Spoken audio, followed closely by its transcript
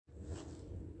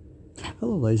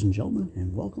Hello, ladies and gentlemen,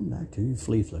 and welcome back to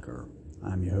Flea Flicker.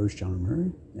 I'm your host, John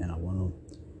Murray, and I want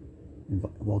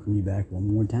to welcome you back one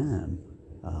more time.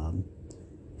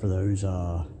 For those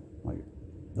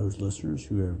listeners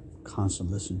who have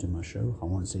constantly listened to my show, I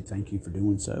want to say thank you for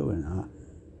doing so, and I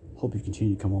hope you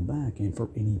continue to come on back. And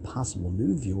for any possible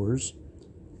new viewers,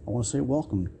 I want to say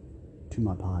welcome to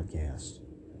my podcast.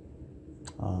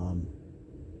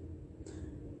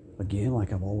 Again,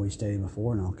 like I've always stated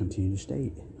before, and I'll continue to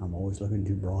state, I'm always looking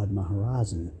to broaden my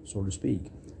horizon, so to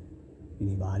speak.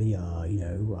 Anybody,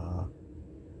 I've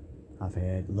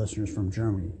had listeners from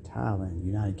Germany, Thailand,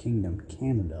 United Kingdom,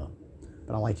 Canada,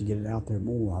 but I like to get it out there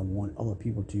more. I want other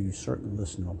people to certainly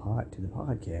listen to the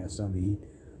podcast. I mean,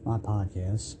 my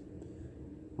podcast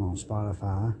on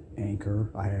Spotify, Anchor.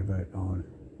 I have it on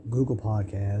Google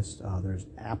Podcasts. There's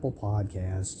Apple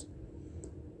Podcasts,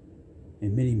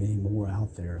 and many, many more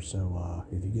out there. So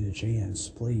if you get a chance,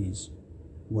 please,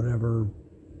 whatever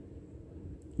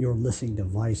your listening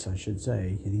device, I should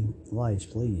say, any device,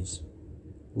 please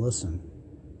listen.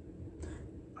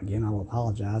 Again, I will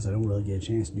apologize. I don't really get a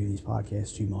chance to do these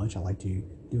podcasts too much. I like to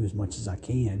do as much as I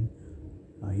can.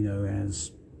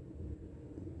 As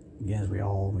we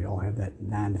all have that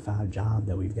 9-to-5 job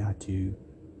that we've got to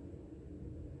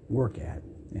work at.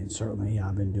 And certainly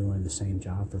I've been doing the same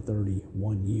job for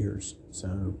 31 years.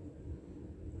 So,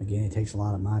 again, it takes a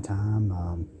lot of my time.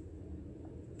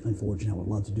 Unfortunately, I would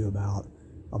love to do about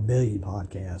 1 billion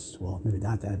podcasts. Well, maybe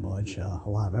not that much. A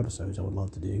lot of episodes I would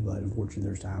love to do, but unfortunately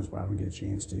there's times where I don't get a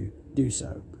chance to do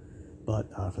so. But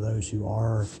for those who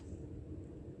are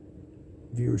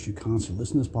viewers who constantly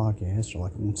listen to this podcast, or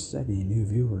like I once said, any new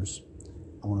viewers,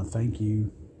 I want to thank you,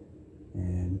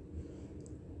 and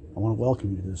I want to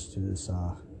welcome you to this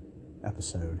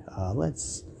episode.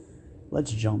 Let's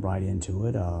jump right into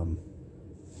it.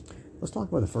 Let's talk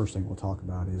about the first thing we'll talk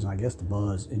about is, I guess, the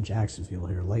buzz in Jacksonville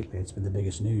here lately. It's been the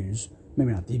biggest news,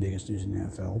 maybe not the biggest news in the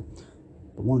NFL,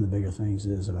 but one of the bigger things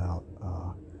is about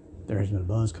there has been a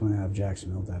buzz coming out of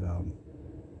Jacksonville that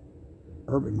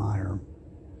Urban Meyer,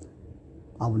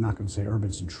 I'm not going to say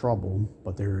Urban's in trouble,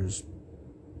 but there's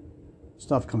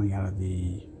stuff coming out of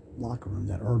the locker room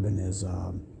that Urban is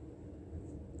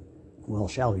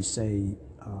shall we say,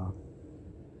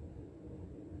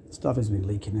 stuff has been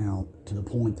leaking out to the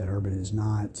point that Urban is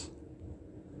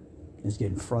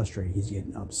getting frustrated. He's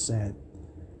getting upset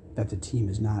that the team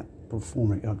is not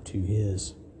performing up to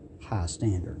his high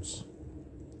standards.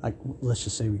 Like, let's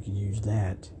just say we could use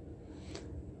that.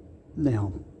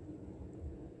 Now,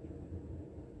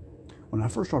 when I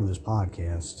first started this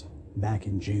podcast back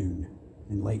in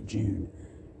late June,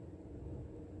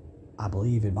 I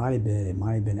believe it might have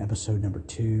been episode number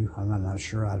 2. I'm not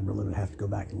sure. I really would have to go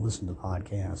back and listen to the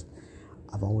podcast.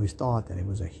 I've always thought that it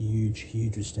was a huge,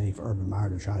 huge mistake for Urban Meyer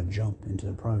to try to jump into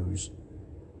the pros.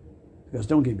 Because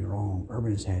don't get me wrong,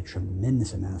 Urban has had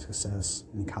tremendous amount of success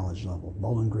in the college level.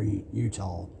 Bowling Green,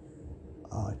 Utah,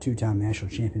 2-time national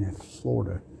champion at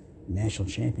Florida, national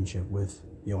championship with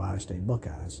the Ohio State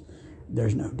Buckeyes.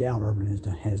 There's no doubt Urban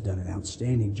has done an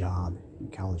outstanding job in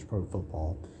college pro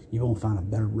football. You won't find a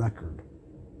better record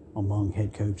among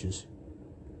head coaches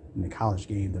in the college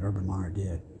game than Urban Meyer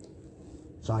did.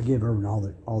 So I give Urban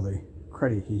all the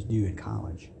credit he's due in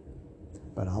college.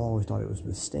 But I always thought it was a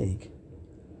mistake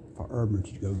for Urban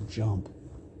to go jump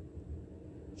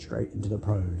straight into the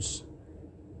pros.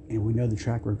 And we know the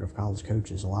track record of college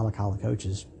coaches. A lot of college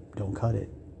coaches don't cut it.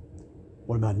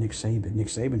 What about Nick Saban? Nick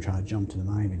Saban tried to jump to the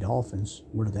Miami Dolphins.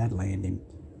 Where did that land him?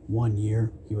 1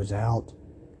 year, he was out.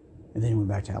 And then he went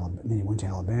back to Alabama. Then he went to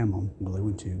Alabama. Well, he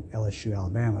went to LSU,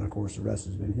 Alabama, and of course the rest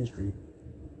has been history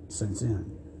since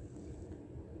then.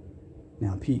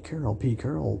 Now Pete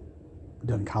Carroll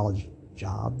done a college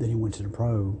job. Then he went to the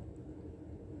pro.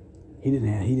 He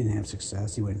didn't have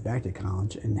success. He went back to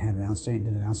college and did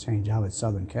an outstanding job at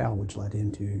Southern Cal, which led him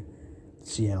to the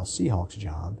Seattle Seahawks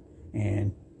job.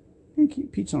 And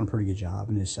Pete's done a pretty good job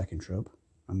in his second trip.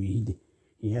 I mean,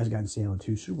 he has gotten Seattle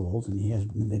 2 Super Bowls, and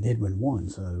they did win 1.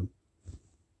 So.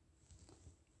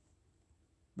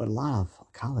 But a lot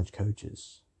of college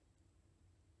coaches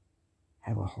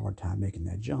have a hard time making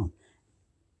that jump.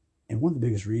 And one of the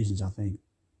biggest reasons I think,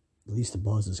 at least the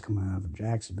buzz is coming out of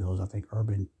Jacksonville, is I think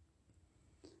Urban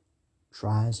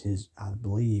I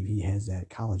believe he has that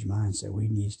college mindset where he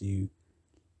needs to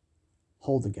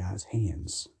hold the guy's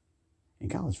hands. In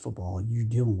college football, you're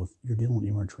dealing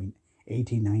anywhere between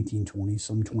 18, 19, 20,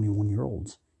 some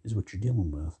 21-year-olds is what you're dealing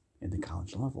with at the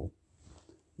college level.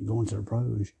 You go into the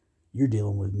pros, you're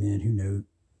dealing with men who know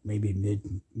maybe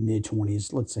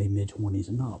mid-20s, let's say mid-20s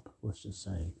and up, let's just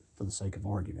say, for the sake of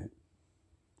argument.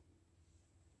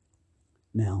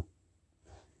 Now,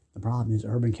 The problem is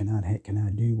Urban cannot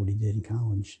do what he did in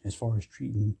college as far as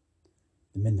treating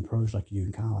the men in the pros like you do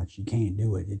in college. You can't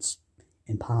do it. It's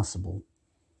impossible.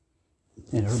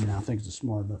 And Urban, I think, is a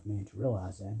smart enough man to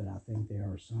realize that, but I think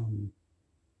there's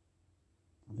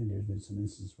been some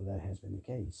instances where that has been the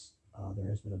case. There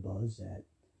has been a buzz that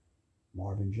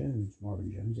Marvin Jones, a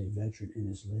veteran in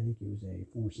this league, he was a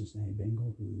former Cincinnati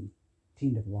Bengal who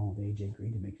teamed up along with A.J.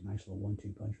 Green to make a nice little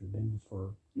 1-2 punch for the Bengals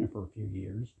for a few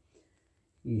years.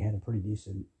 He had a pretty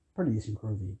decent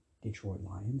career with the Detroit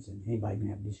Lions, and anybody can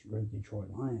have a decent career with the Detroit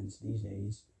Lions these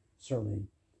days certainly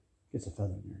gets a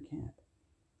feather in their cap.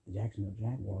 The Jacksonville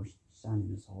Jaguars signed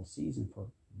him this whole season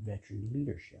for veteran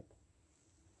leadership.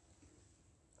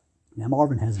 Now,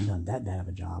 Marvin hasn't done that bad of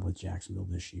a job with Jacksonville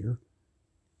this year.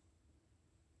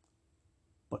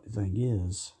 But the thing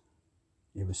is,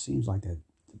 seems like that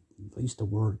at least the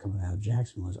word coming out of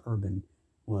Jacksonville is Urban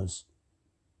was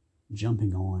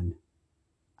jumping on,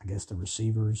 I guess, the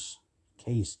receiver's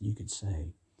case, you could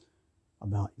say,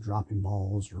 about dropping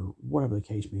balls or whatever the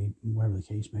case may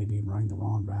be, running the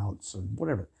wrong routes or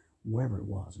whatever it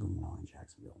was going on in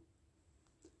Jacksonville.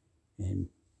 And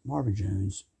Marvin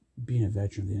Jones, being a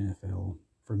veteran of the NFL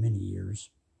for many years,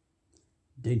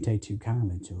 didn't take too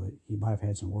kindly to it. He might have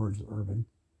had some words with Urban,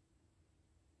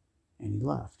 and he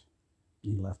left.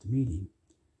 He left the meeting.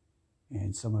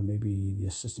 And maybe the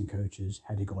assistant coaches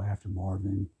had to go after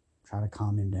Marvin, try to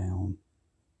calm him down.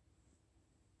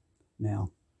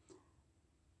 Now,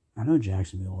 I know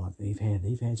Jacksonville, they've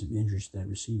had some injuries to that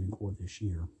receiving corps this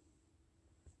year.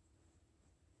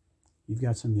 You've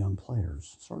got some young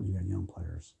players. Certainly you've got young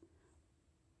players.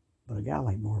 But a guy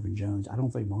like Marvin Jones, I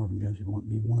don't think Marvin Jones would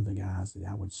be one of the guys that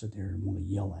I would sit there and want to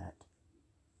yell at.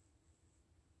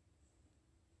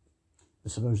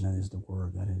 But suppose that is the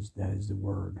word. That is the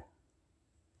word.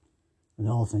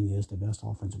 Another thing is the best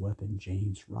offensive weapon,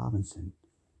 James Robinson.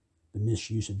 The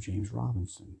misuse of James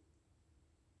Robinson.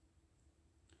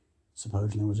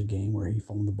 Supposing there was a game where he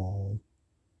fumbled the ball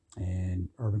and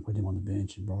Urban put him on the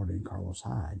bench and brought in Carlos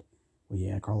Hyde. Well,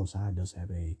 yeah, Carlos Hyde does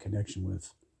have a connection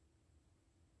with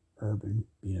Urban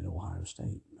being at Ohio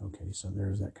State. Okay, so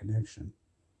there's that connection.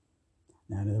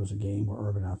 Now, there was a game where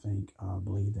Urban, I think,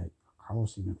 believed that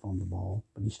Carlos even fumbled the ball,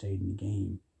 but he stayed in the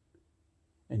game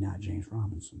and not James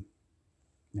Robinson.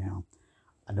 Now,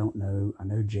 I don't know. I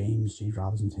know James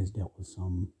Robinson has dealt with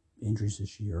some injuries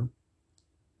this year.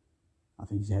 I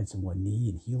think he's had some knee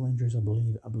and heel injuries, I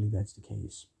believe that's the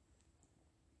case.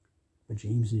 But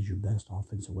James is your best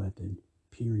offensive weapon,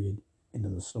 period, end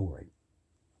of the story.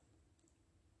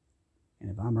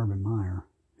 And if I'm Urban Meyer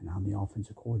and I'm the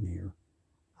offensive coordinator,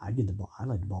 I get the ball. I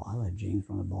let James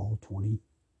run the ball 20.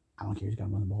 I don't care if he's got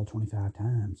to run the ball 25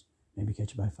 times. Maybe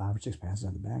catch about 5 or 6 passes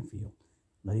out of the backfield.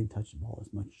 Let him touch the ball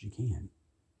as much as you can.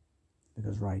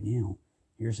 Because right now,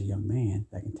 here's a young man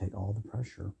that can take all the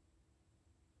pressure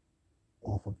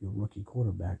off of your rookie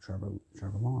quarterback, Trevor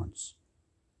Lawrence.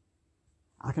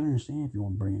 I can understand if you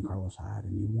want to bring in Carlos Hyde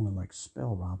and you want to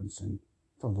spell Robinson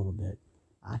for a little bit.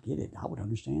 I get it. I would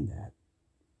understand that.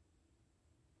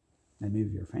 Now, maybe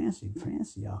if you're a fantasy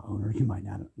owner, you might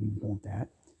not want that.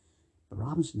 But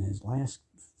Robinson, in his last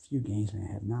few games,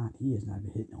 he has not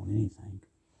been hitting on anything.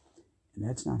 And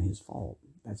that's not his fault.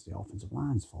 That's the offensive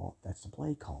line's fault. That's the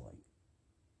play calling.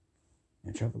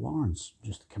 And Trevor Lawrence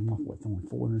just coming off with throwing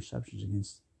 4 interceptions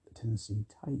against the Tennessee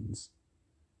Titans.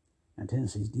 Now,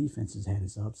 Tennessee's defense has had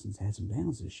its ups and had some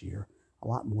downs this year. A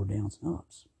lot more downs than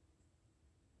ups.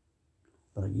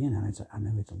 But again, I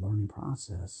know it's a learning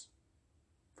process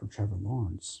for Trevor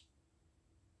Lawrence.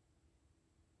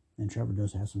 And Trevor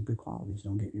does have some good qualities,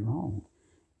 don't get me wrong.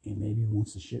 And maybe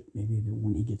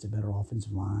when he gets a better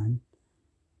offensive line,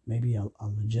 maybe a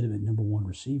legitimate number 1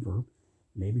 receiver,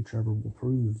 maybe Trevor will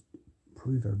prove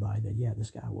everybody that, yeah,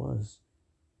 this guy was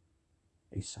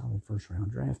a solid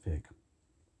first-round draft pick.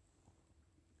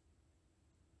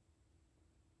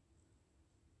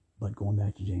 But going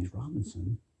back to James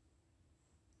Robinson,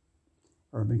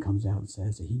 Urban comes out and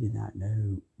says that he did not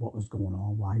know what was going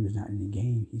on, why he was not in the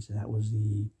game. He said that was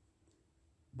the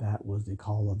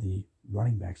call of the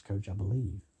running backs coach, I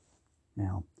believe.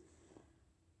 Now,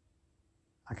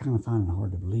 I kind of find it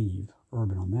hard to believe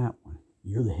Urban on that one.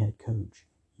 You're the head coach.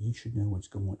 You should know what's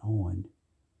going on.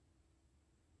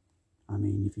 I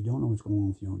mean, if you don't know what's going on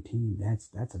with your own team,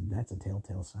 that's a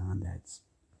telltale sign that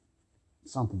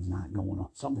something's not going on.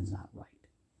 Something's not right.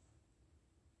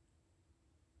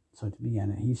 So to me,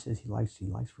 he says he likes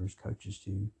for his coaches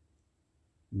to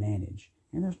manage,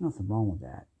 and there's nothing wrong with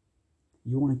that.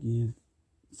 You want to give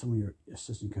some of your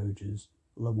assistant coaches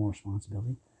a little more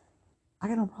responsibility. I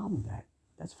got no problem with that.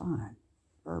 That's fine.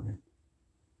 Urban,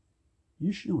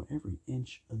 You should know every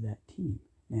inch of that team.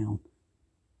 Now,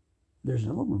 there's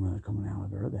another rumor coming out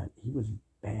of there that he was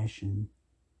bashing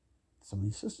some of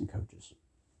the assistant coaches.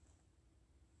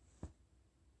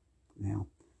 Now,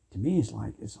 to me, it's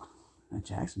like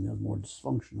Jacksonville is more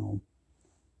dysfunctional.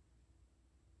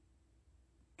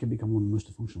 Could become one of the most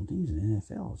dysfunctional teams in the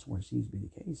NFL. It's what it seems to be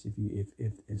the case.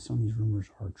 If some of these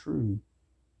rumors are true,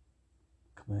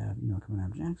 coming out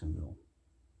of Jacksonville.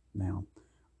 Now,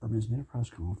 Urban's made a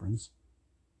press conference,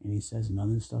 and he says none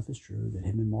of this stuff is true. That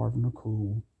him and Marvin are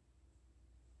cool.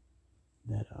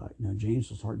 That James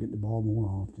will start getting the ball more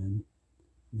often.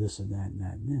 This and that and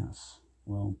that and this.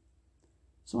 Well,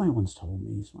 somebody once told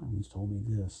me this.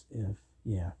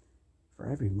 For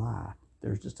every lie,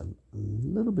 there's just a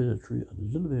little bit of truth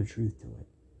to it.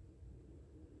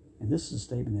 And this is a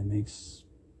statement that makes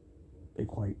it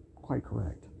quite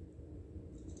correct.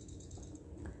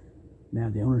 Now,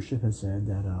 the ownership has said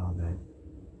that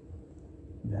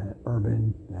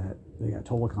Urban, that they got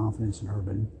total confidence in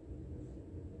Urban,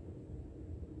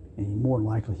 and more than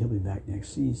likely he'll be back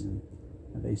next season.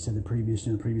 They said the previous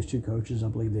two coaches, I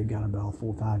believe they've got about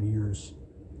 4 or 5 years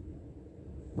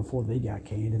before they got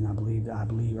canned, and I believe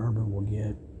Urban will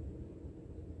get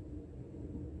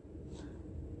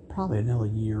probably another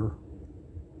year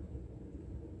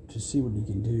to see what he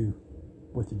can do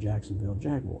with the Jacksonville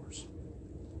Jaguars.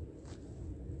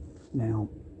 Now,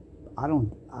 I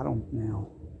don't now,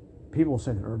 people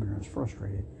say that Urban is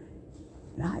frustrated.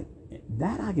 And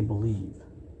I can believe,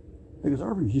 because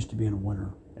Urban's used to being a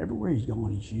winner. Everywhere he's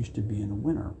gone, he's used to being a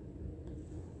winner.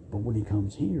 But when he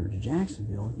comes here to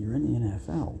Jacksonville, you're in the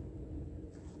NFL,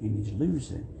 and he's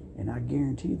losing. And I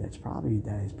guarantee that is probably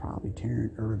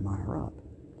tearing Urban Meyer up,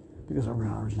 because Urban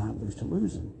Meyer's not used to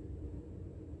losing.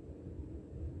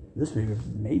 This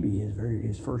may be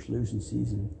his first losing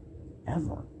season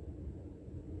ever.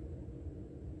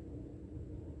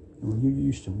 And when you're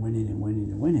used to winning,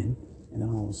 and then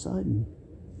all of a sudden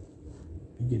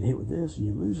you get hit with this and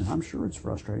you're losing, I'm sure it's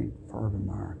frustrating for Urban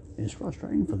Meyer. And it's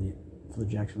frustrating for the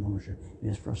Jacksonville ownership. And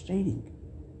it's frustrating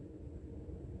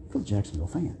for the Jacksonville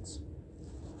fans.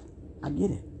 I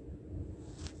get it.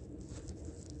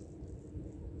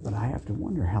 But I have to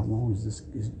wonder how long this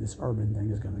Urban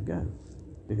thing is going to go.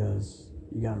 Because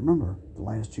you got to remember, the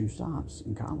last 2 stops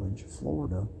in college,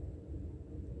 Florida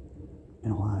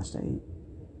and Ohio State,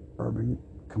 Urban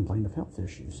complained of health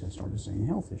issues and started saying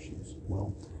health issues.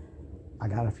 Well, I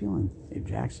got a feeling if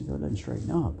Jacksonville doesn't straighten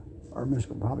up, Urban's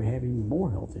going to probably have even more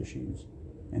health issues.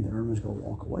 And then Urban's going to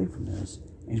walk away from this,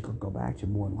 and he's going to go back to,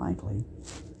 more than likely,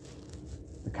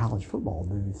 the college football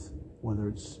booth, whether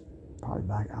it's probably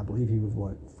back, I believe he was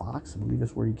Fox, I believe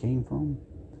that's where he came from.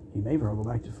 He may very well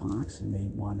go back to Fox and may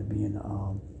wind up being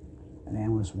an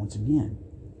analyst once again.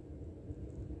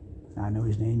 I know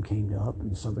his name came up in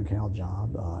the Southern Cal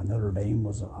job. Notre Dame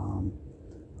was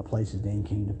a place his name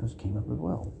came up as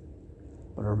well.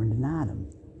 But Urban denied him.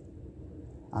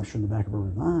 I'm sure in the back of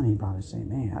Urban's mind, he'd probably say,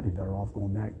 man, I'd be better off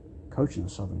going back coaching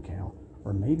at Southern Cal,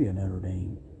 or maybe a Notre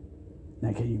Dame.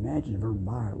 Now, can you imagine if Urban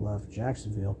Meyer left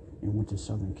Jacksonville and went to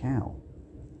Southern Cal?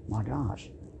 My gosh.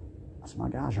 I said, my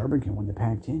gosh, Urban can win the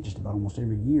Pac-10 just about almost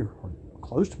every year, or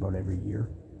close to about every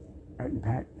year. At the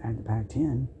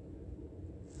Pac-10,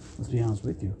 let's be honest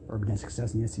with you, Urban has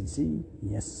success in the SEC,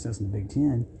 he has success in the Big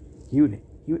Ten.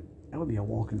 That would be a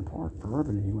walk in the park for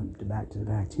Urban if he went back to the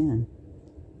Pac-10.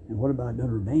 And what about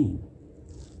Notre Dame?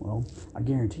 Well, I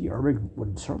guarantee you, Urban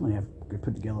would certainly could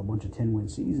put together a bunch of 10-win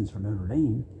seasons for Notre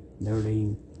Dame.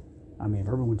 If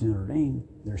Urban went to Notre Dame,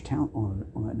 there's talent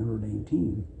on that Notre Dame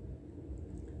team.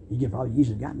 He could probably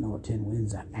easily gotten another 10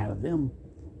 wins out of them,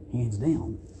 hands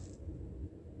down.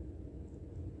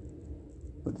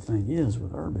 But the thing is,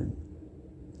 with Urban's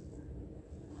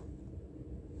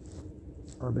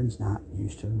not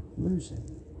used to losing.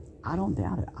 I don't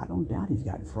doubt it. I don't doubt he's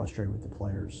gotten frustrated with the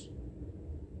players.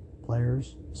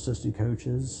 Players, assistant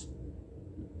coaches,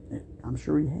 I'm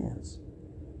sure he has.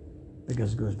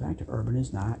 Because it goes back to Urban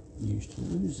is not used to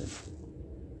losing.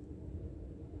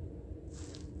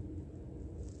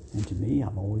 And to me,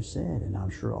 I've always said, and I'm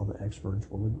sure all the experts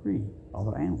will agree,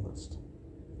 all the analysts,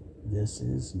 this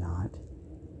is not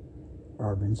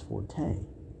Urban's forte.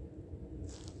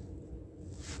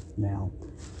 Now,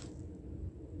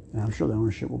 and I'm sure the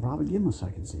ownership will probably give him a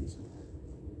second season.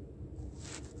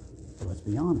 But let's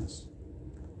be honest.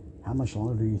 How much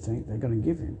longer do you think they're going to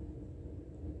give him?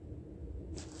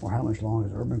 Or how much longer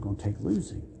is Urban going to take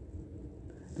losing?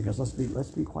 Because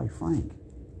let's be quite frank.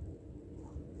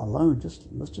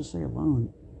 Let's just say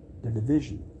the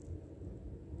division.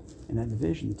 In that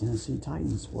division, the Tennessee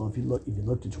Titans, well, if you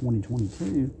look to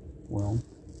 2022, well,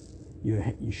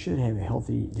 You should have a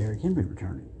healthy Derrick Henry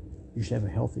returning. You should have a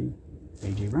healthy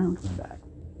A.J. Brown coming back.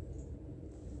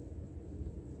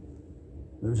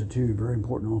 Those are two very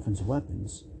important offensive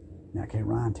weapons. Now, can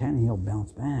Ryan Tannehill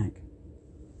bounce back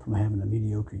from having a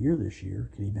mediocre year this year?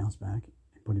 Can he bounce back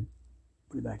and put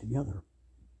it back together?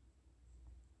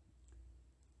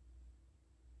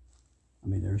 I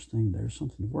mean, there's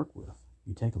something to work with.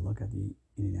 You take a look at the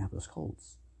Indianapolis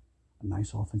Colts, a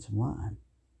nice offensive line,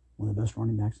 one of the best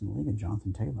running backs in the league,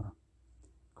 Jonathan Taylor.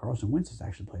 Carson Wentz has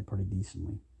actually played pretty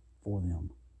decently for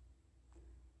them.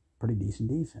 Pretty decent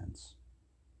defense.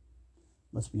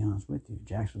 Let's be honest with you.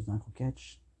 Jacksonville's not going to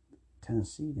catch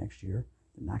Tennessee next year.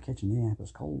 They're not catching the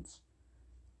Indianapolis Colts.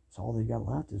 So all they've got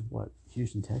left is what?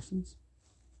 Houston Texans?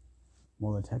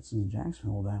 Well, the Texans and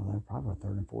Jacksonville will have probably a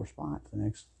third and fourth spot for the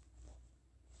next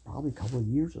probably couple of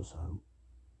years or so.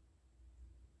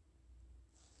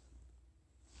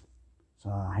 So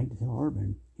I hate to tell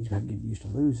Urban, he's got to get used to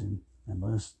losing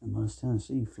unless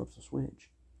Tennessee flips a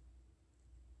switch,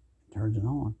 turns it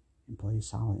on, and plays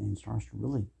solid and starts to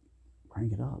really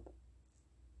crank it up.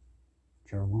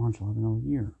 Trevor Lawrence will have another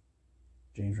year.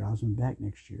 James Robinson back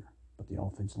next year, but the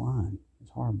offensive line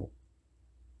is horrible.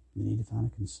 You need to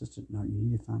find you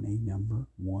need to find a number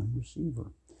one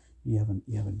receiver. You have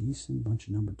a decent bunch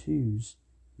of number twos,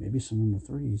 maybe some number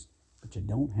threes, but you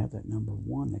don't have that number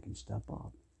one that can step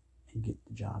up and get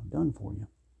the job done for you.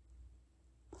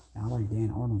 Now, I like Dan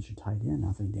Arnold as your tight end.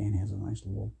 I think Dan has a nice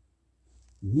little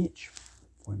niche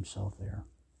for himself there.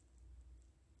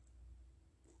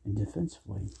 And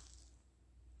defensively,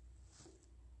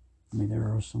 I mean,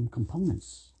 there are some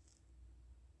components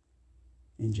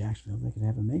in Jacksonville that could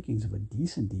have the makings of a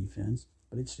decent defense,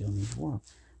 but it still needs work.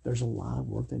 There's a lot of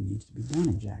work that needs to be done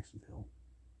in Jacksonville.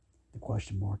 The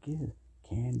question mark is,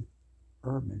 can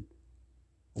Urban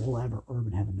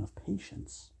have enough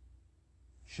patience,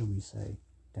 should we say,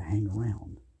 to hang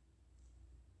around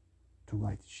to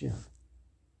right the ship?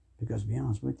 Because to be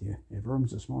honest with you, if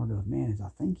Urban's a smart enough man as I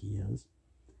think he is,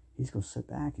 he's going to sit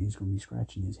back and he's going to be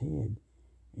scratching his head.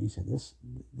 And he said,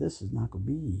 this is not going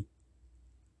to be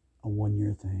a 1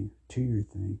 year thing, 2 year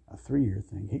thing, a 3 year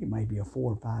thing. It might be a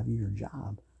 4 or 5 year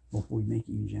job before we make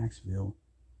even Jacksonville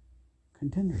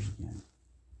contenders again.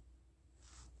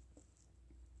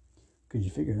 Because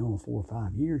you figure in only 4 or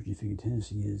 5 years, you figure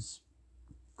Tennessee is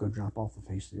going to drop off the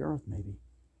face of the earth, maybe.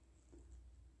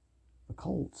 The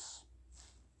Colts,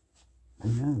 who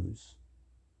knows?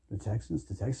 The Texans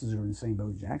are in the same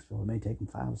boat as Jacksonville. It may take them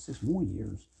 5 or 6 more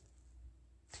years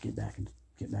to get back in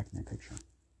that picture.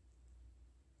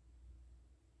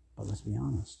 But let's be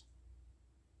honest.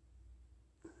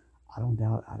 I don't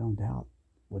doubt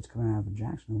what's coming out of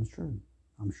Jacksonville is true.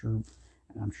 I'm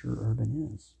sure Urban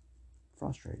is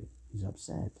frustrated. He's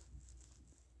upset.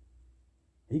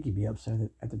 He could be upset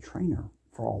at the trainer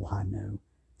for all I know.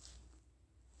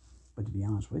 But to be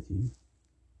honest with you,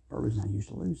 Urban's not used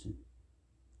to losing.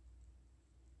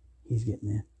 He's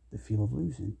getting the feel of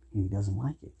losing, and he doesn't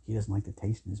like it. He doesn't like the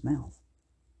taste in his mouth.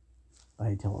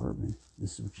 I tell Urban,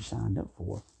 this is what you signed up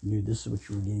for. You knew this is what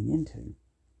you were getting into.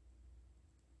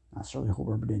 I certainly hope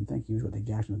Urban didn't think he was going to take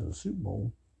Jacksonville to the Super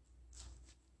Bowl,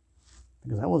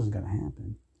 because that wasn't going to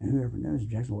happen. And whoever knows if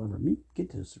Jacksonville will ever get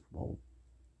to the Super Bowl.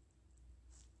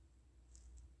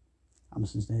 I'm a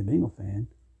Cincinnati Bengal fan.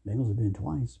 Bengals have been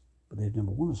twice, but they've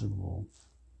never won a Super Bowl.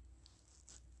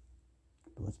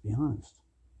 But let's be honest.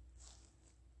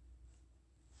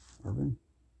 Urban,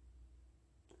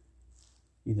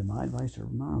 either my advice to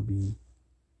Urban Meyer would be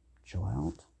chill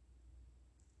out.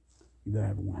 You better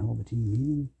have one hell of a team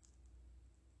meeting.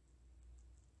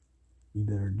 You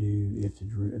better do, if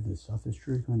the stuff is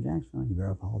true on Jacksonville, you better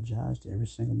apologize to every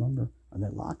single member of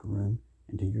that locker room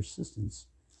and to your assistants.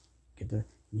 Get their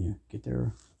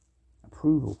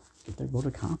approval, get their vote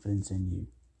of confidence in you.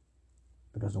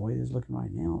 Because the way it is looking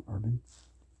right now, Urban,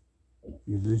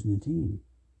 you're losing the team.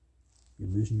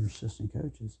 You're losing your assistant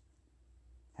coaches.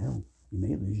 Hell, you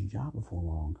may lose your job before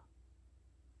long.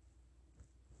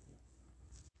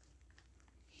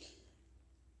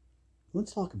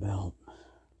 Let's talk about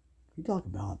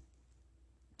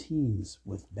teams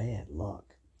with bad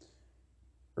luck.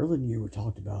 Early in the year, we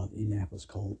talked about the Indianapolis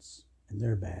Colts and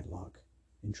their bad luck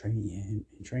in training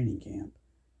camp.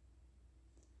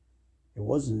 It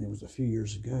was a few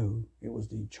years ago. It was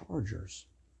the Chargers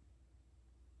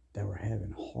that were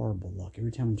having horrible luck.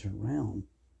 Every time we turned around,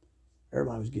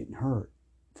 everybody was getting hurt.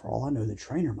 For all I know, the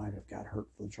trainer might have got hurt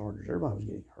for the Chargers. Everybody was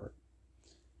getting hurt.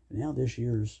 And now this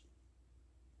year's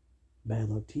bad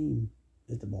luck team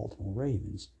is the Baltimore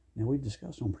Ravens. Now, we've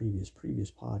discussed on previous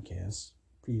podcasts,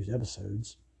 previous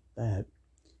episodes, that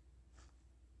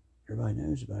everybody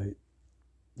knows about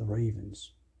the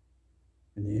Ravens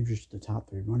and the injuries to the top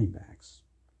 3 running backs.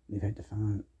 They've had to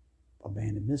find a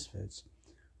band of misfits.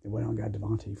 They went out and got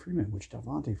Devontae Freeman, which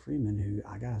Devontae Freeman, who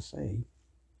I gotta say,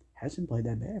 hasn't played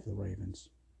that bad for the Ravens.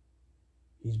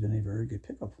 He's been a very good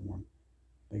pickup for them.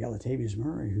 They got Latavius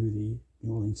Murray, who the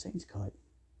New Orleans Saints cut.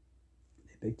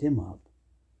 They picked him up.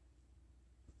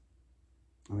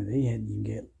 I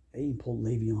mean, they pulled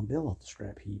Le'Veon Bell off the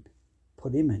scrap heap,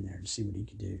 put him in there to see what he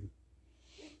could do.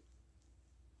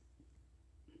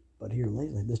 But here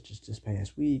lately, this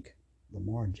past week,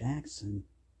 Lamar Jackson,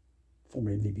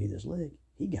 former MVP of this league,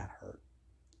 he got hurt.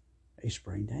 A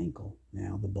sprained ankle.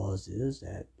 Now, the buzz is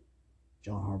that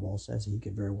John Harbaugh says he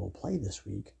could very well play this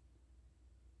week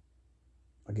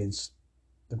against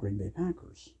the Green Bay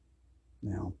Packers.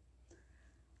 Now,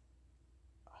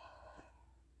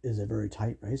 it is a very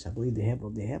tight race. I believe they have a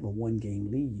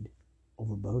 1-game lead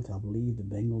over both, I believe, the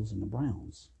Bengals and the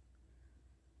Browns.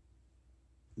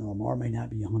 Now, Lamar may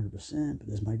not be 100%, but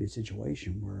this might be a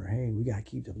situation where, hey, we got to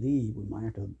keep the lead. We might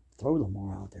have to throw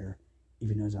Lamar out there,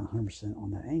 even though he's not 100%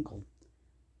 on that ankle.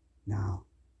 Now,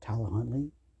 Tyler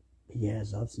Huntley, he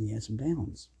has ups and he has some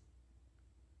downs.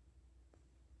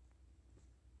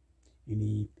 And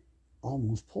he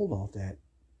almost pulled off that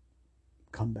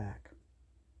comeback,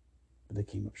 but they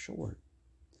came up short.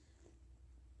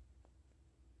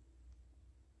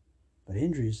 But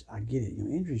injuries, I get it.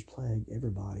 Injuries plague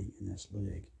everybody in this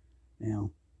league.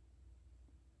 Now,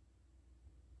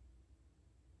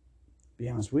 to be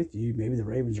honest with you, maybe the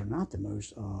Ravens are not the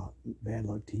most bad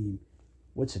luck team.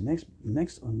 What's the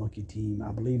next unlucky team?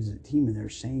 I believe is a team in their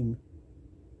same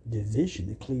division,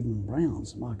 the Cleveland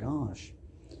Browns. My gosh.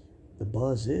 The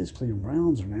buzz is Cleveland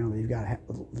Browns are now, they've got,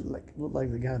 look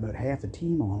like they got about half the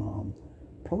team on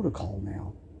protocol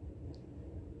now.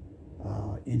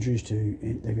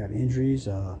 They've got injuries.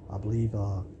 I believe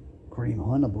Kareem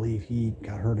Hunt, I believe he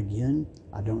got hurt again.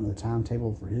 I don't know the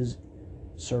timetable for his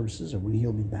services or when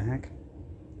he'll be back.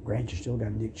 Grant, you still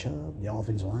got Nick Chubb. The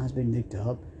offensive line's been nicked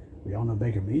up. We all know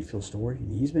Baker Mayfield's story,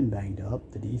 and he's been banged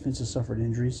up. The defense has suffered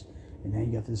injuries, and now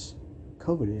you got this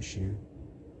COVID issue.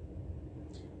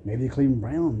 Maybe the Cleveland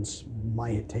Browns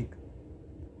might take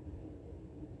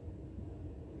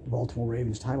the Baltimore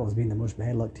Ravens title as being the most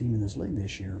bad luck team in this league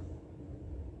this year.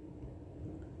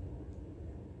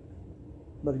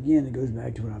 But again, it goes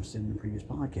back to what I've said in the previous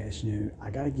podcast. I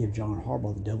got to give John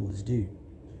Harbaugh the devil his due.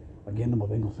 Again, I'm a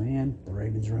Bengal fan. The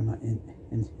Ravens are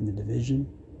in the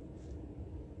division.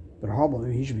 But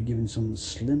Harbaugh, he should be given some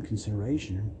slim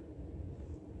consideration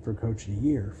for Coach of the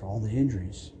Year for all the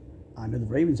injuries. I know the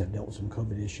Ravens have dealt with some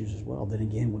COVID issues as well. Then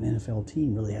again, one NFL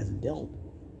team really hasn't dealt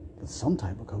with some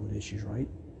type of COVID issues, right?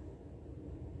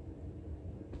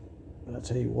 But I'll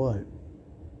tell you what,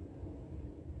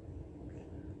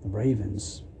 the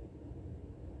Ravens,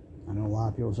 I know a lot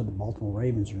of people said the Baltimore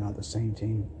Ravens are not the same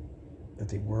team that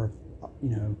they were,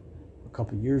 a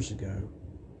couple of years ago.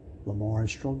 Lamar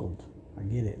has struggled. I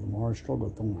get it. Lamar has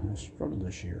struggled. Thorne has struggled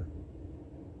this year.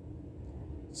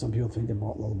 Some people think that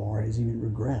Lamar has even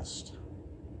regressed.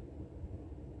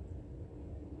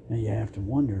 Now you have to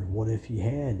wonder, what if he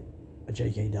had a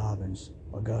J.K. Dobbins,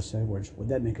 a Gus Edwards? Would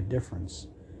that make a difference?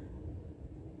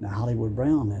 Now Hollywood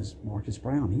Brown, as Marcus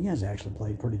Brown, he has actually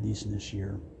played pretty decent this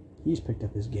year. He's picked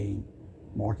up his game.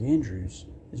 Mark Andrews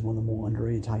is one of the more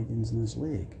underrated tight ends in this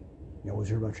league. You always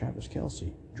hear about Travis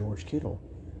Kelce, George Kittle.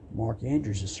 Mark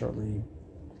Andrews is certainly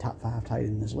top 5 tight end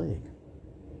in this league,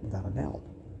 without a doubt.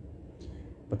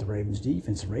 But the Ravens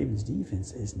defense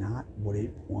is not what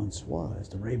it once was.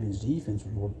 The Ravens defense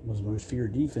was the most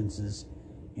feared defenses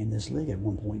in this league at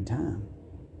one point in time.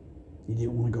 You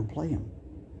didn't want to go play them.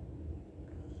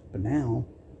 But now,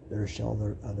 they're a shell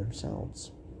of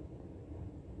themselves.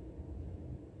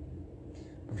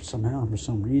 But for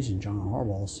some reason, John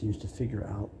Harbaugh seems to figure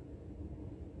out,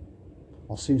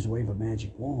 or seems to wave a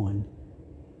magic wand,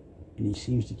 and he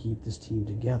seems to keep this team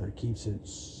together, keeps it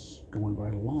going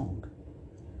right along.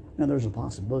 Now, there's a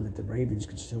possibility that the Ravens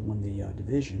could still win the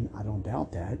division. I don't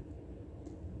doubt that.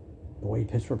 The way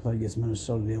Pittsburgh played against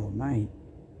Minnesota the other night,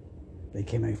 they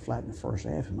came out flat in the first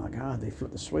half, and my God, they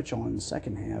flipped the switch on in the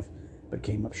second half, but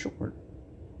came up short.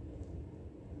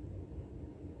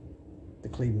 The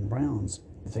Cleveland Browns,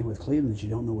 the thing with Cleveland is you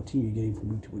don't know what team you're getting from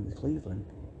week to week with Cleveland.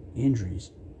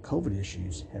 Injuries, COVID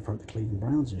issues have hurt the Cleveland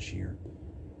Browns this year.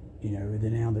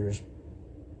 Then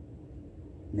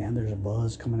now there's a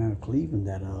buzz coming out of Cleveland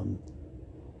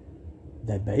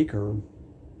that Baker's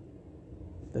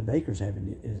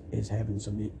having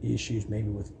some issues maybe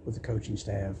with the coaching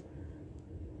staff.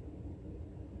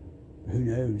 Who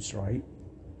knows, right?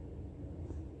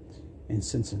 And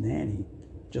Cincinnati,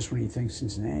 just when you think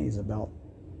Cincinnati is about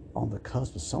on the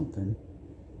cusp of something,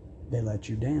 they let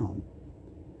you down.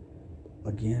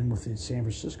 Again, with the San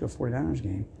Francisco 49ers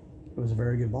game, it was a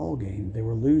very good ball game. They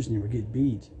were losing, they were getting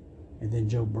beat. And then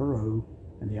Joe Burrow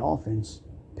and the offense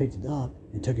picked it up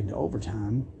and took it to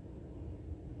overtime,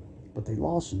 but they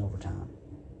lost in overtime.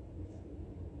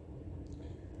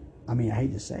 I mean, I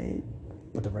hate to say it,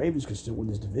 but the Ravens could still win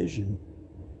this division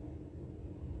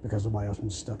because nobody else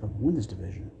wants to step up and win this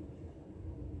division.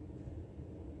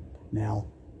 Now,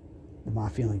 my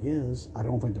feeling is, I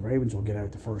don't think the Ravens will get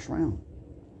out the first round.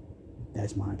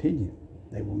 That's my opinion.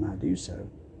 They will not do so.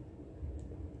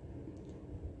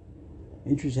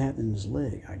 Injuries happen in his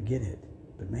leg. I get it.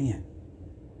 But man,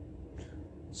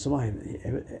 somebody,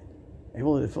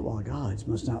 every football gods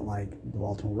must not like the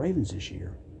Baltimore Ravens this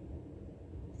year.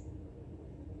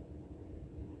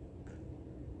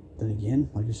 Then again,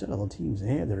 like you said, other teams,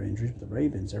 they have their injuries, but the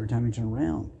Ravens, every time you turn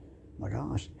around, my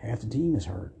gosh, half the team is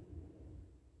hurt.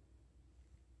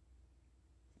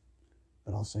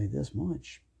 But I'll say this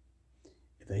much.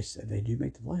 If they do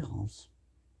make the playoffs,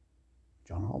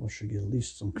 John Harbaugh should get at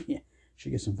least some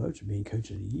votes for being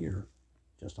coach of the year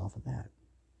just off of that.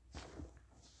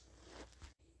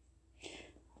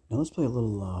 Now let's play a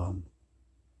little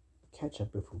catch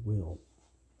up, if we will.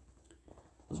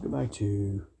 Let's go back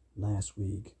to last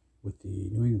week with the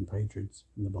New England Patriots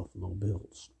and the Buffalo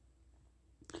Bills.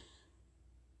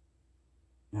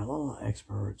 Now, a lot of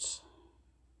experts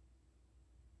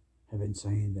have been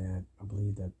saying that, I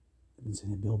believe that, they've been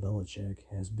saying that Bill Belichick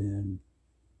has been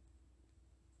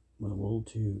a little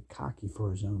too cocky for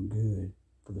his own good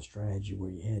for the strategy where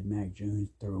he had Mac Jones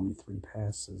throw only 3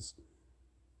 passes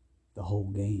the whole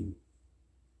game.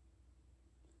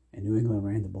 And New England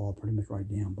ran the ball pretty much right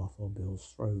down Buffalo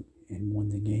Bills' throat and won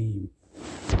the game.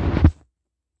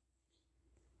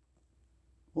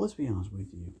 Well, let's be honest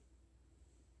with you.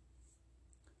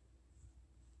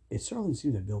 It certainly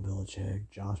seems that Bill Belichick,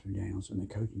 Josh McDaniels, and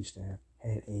the coaching staff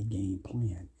had a game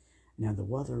plan. Now, the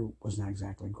weather was not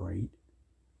exactly great.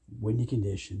 Windy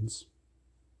conditions.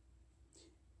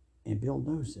 And Bill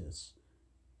knows this.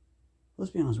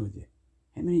 Let's be honest with you.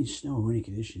 How many snow and windy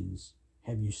conditions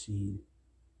have you seen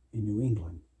in New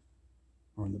England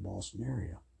or in the Boston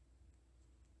area?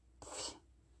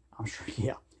 I'm sure,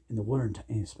 yeah, in the winter,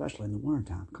 and especially in the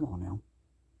wintertime. Come on now.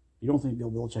 You don't think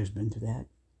Bill Belichick's been through that?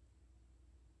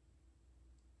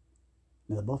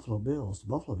 Now, the Buffalo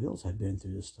Bills had been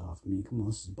through this stuff. I mean, come on,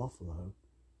 this is Buffalo.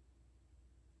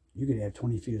 You could have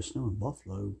 20 feet of snow in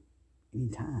Buffalo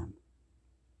anytime.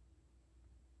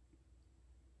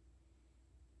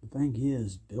 The thing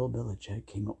is, Bill Belichick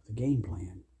came up with a game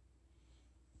plan.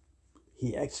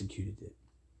 He executed it.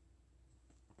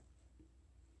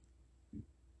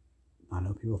 I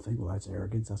know people think, well, that's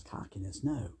arrogance, that's cockiness.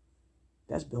 No.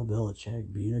 That's Bill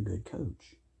Belichick being a good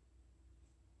coach.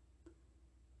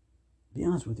 To be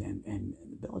honest with you, and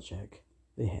Belichick,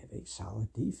 they have a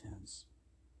solid defense.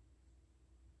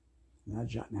 Now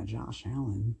Josh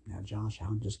Allen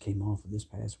just came off of this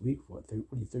past week. What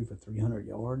he threw for 300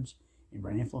 yards and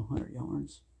ran for 100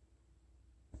 yards.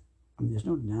 I mean, there's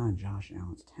no denying Josh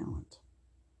Allen's talent.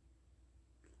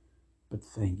 But the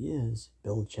thing is,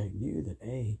 Belichick knew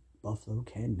that Buffalo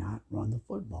cannot run the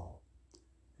football.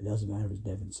 It doesn't matter if it's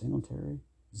Devin Singletary,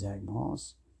 Zach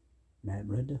Moss, Matt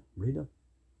Breida.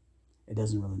 It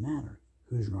doesn't really matter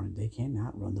who's running. They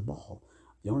cannot run the ball.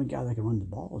 The only guy that can run the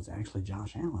ball is actually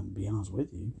Josh Allen, to be honest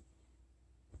with you.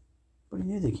 But he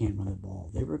knew they can't run the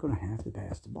ball. They were going to have to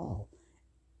pass the ball.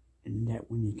 And in that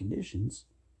windy conditions,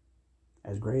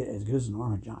 as good as an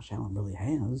arm as Josh Allen really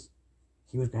has,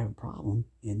 he was going to have a problem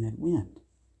in that wind.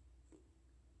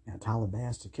 Now, Tyler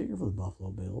Bass, the kicker for the Buffalo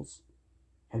Bills,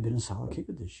 had been a solid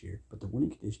kicker this year, but the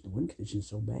wind condition is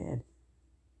so bad,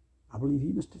 I believe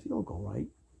he missed a field goal, right?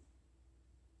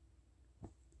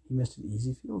 He missed an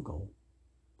easy field goal.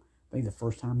 I think the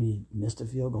first time he missed a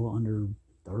field goal under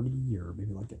 30 or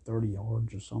maybe like at 30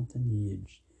 yards or something,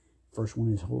 first one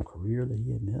in his whole career that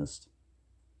he had missed.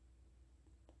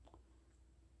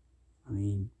 I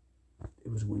mean,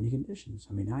 it was windy conditions.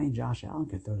 I mean, Josh Allen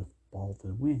could throw the ball to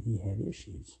the wind. He had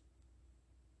issues.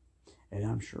 And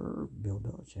I'm sure Bill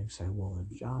Belichick said, well,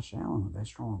 if Josh Allen with that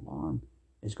strong arm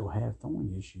is going to have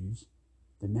throwing issues,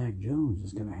 then Mac Jones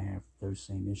is going to have those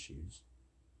same issues.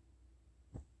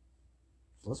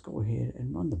 So let's go ahead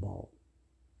and run the ball.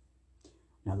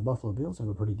 Now, the Buffalo Bills have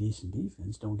a pretty decent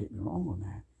defense. Don't get me wrong on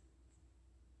that.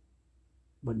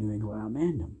 But New England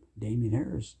outmanned them. Damian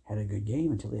Harris had a good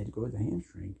game until he had to go with the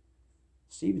hamstring.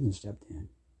 Stevenson stepped in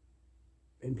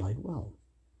and played well.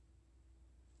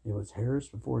 It was Harris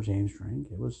before his hamstring.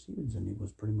 It was Stevenson. It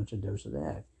was pretty much a dose of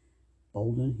that.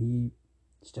 Bolden, he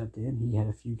stepped in. He had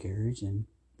a few carries, and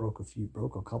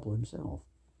broke a couple himself.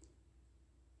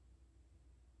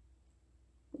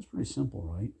 It's pretty simple,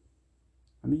 right?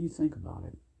 I mean, you think about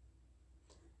it.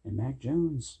 And Mac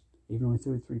Jones, even though he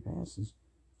threw 3 passes,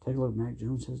 take a look at what Mac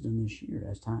Jones has done this year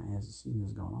as the season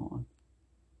has gone on.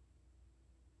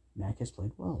 Mac has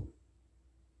played well.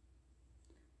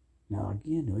 Now,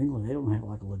 again, New England, they don't have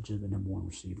like a legitimate number 1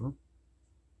 receiver.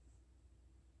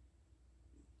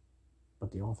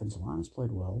 But the offensive line has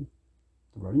played well.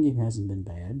 The running game hasn't been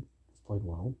bad. It's played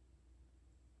well.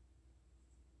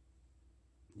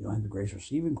 You don't have the greatest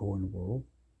receiving core in the world,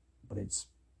 but it's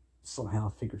somehow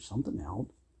figured something out.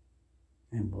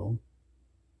 And, well,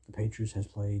 the Patriots has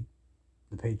played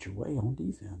the Patriot way on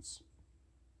defense.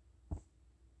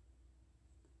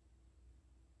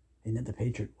 Isn't that the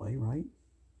Patriot way, right?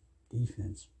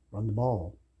 Defense. Run the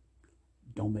ball.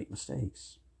 Don't make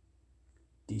mistakes.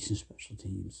 Decent special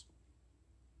teams.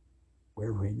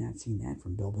 Where we had not seen that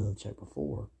from Bill Belichick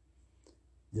before.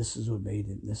 This is what gave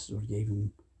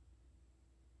him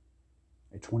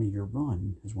a 20-year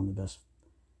run as one of the best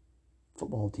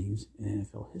football teams in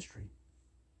NFL history.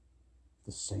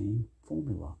 The same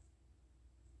formula.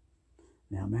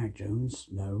 Now, Mac Jones,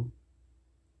 no,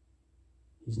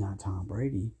 he's not Tom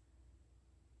Brady.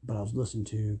 But I was listening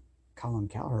to Colin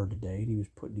Cowherd today, and he was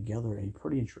putting together a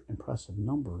pretty impressive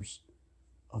numbers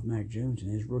of Mac Jones in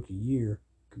his rookie year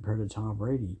compared to Tom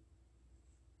Brady.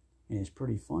 And it's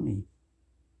pretty funny.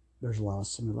 There's a lot of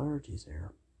similarities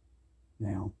there.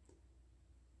 Now,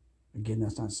 again,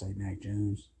 that's not to say Mac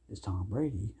Jones is Tom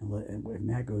Brady. And if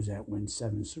Mac goes out and wins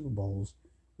 7 Super Bowls,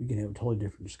 we can have a totally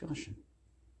different discussion.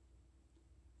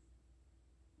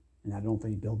 And I don't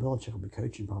think Bill Belichick will be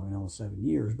coaching probably another 7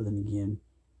 years. But then again,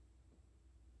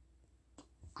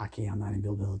 I'm not in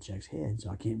Bill Belichick's head, so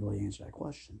I can't really answer that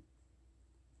question.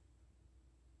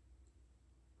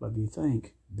 But if you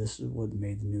think this is what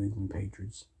made the New England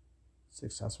Patriots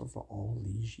successful for all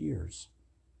these years,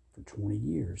 for 20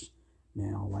 years.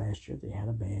 Now, last year they had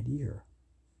a bad year.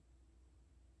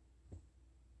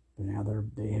 But now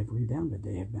they have rebounded.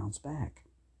 They have bounced back.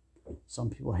 Some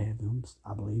people have them.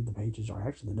 I believe the Patriots are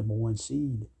actually the number 1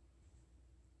 seed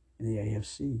in the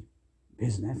AFC.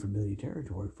 Isn't that familiar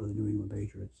territory for the New England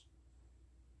Patriots?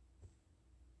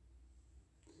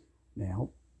 Now,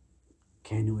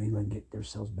 can New England get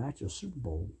themselves back to a Super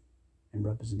Bowl and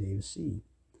represent the AFC?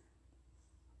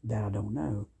 That I don't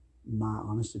know. My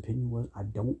honest opinion was I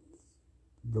don't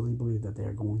really believe that they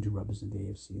are going to represent the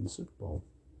AFC in the Super Bowl.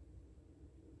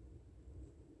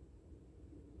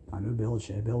 I know Bill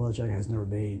Belichick has never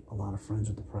made a lot of friends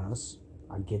with the press.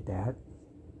 I get that.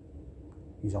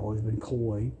 He's always been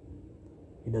coy.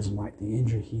 He doesn't like the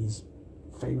injury. He's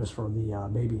famous for the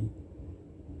maybe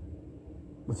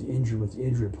with the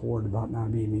injury report about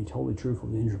not being totally truthful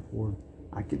with the injury report.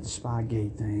 I get the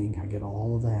Spygate thing. I get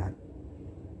all of that.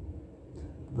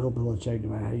 Bill Belichick, no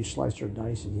matter how you slice or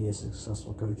dice it, he is a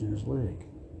successful coach in his league.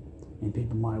 And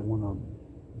people might want to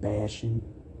bash him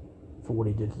for what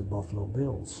he did to the Buffalo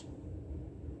Bills.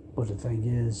 But the thing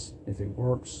is, if it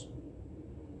works,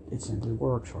 it simply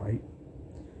works, right?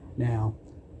 Now,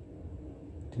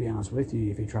 to be honest with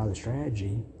you, if he tried that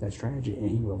strategy, and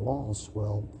he would have lost,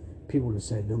 well, people would have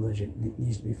said Bill Belichick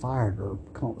needs to be fired or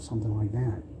come up with something like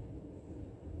that.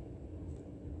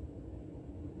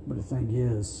 But the thing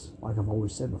is, like I've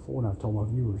always said before, and I've told my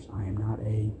viewers, I'm not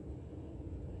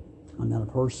a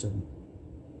person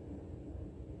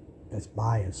that's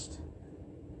biased.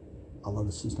 I love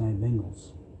the Cincinnati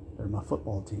Bengals. They're my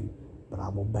football team, but I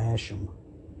will bash them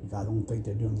if I don't think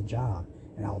they're doing the job,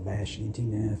 and I'll bash any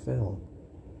team in the NFL.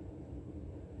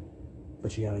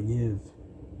 But you got to give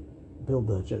Bill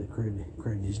Belichick the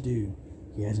credit is due.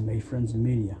 He hasn't made friends in the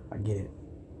media. I get it.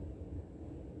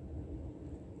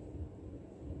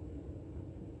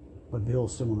 But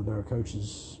Bill's still one of the better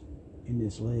coaches in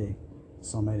this league.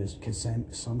 Some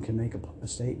can make a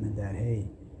statement that, hey,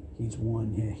 he's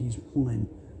won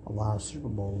a lot of Super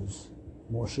Bowls,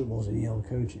 more Super Bowls than any other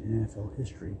coach in NFL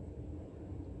history.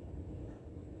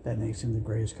 That makes him the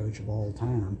greatest coach of all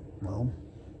time. Well,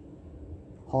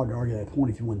 hard to argue that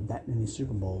point if you won that many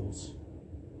Super Bowls.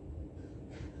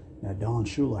 Now, Don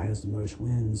Shula has the most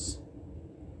wins.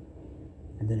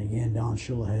 And then again, Don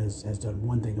Shula has done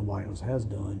one thing nobody else has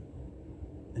done.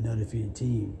 An undefeated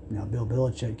team. Now, Bill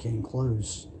Belichick came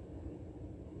close,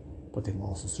 but they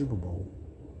lost the Super Bowl.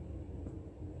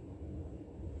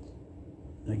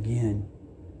 And again,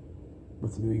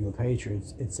 with the New England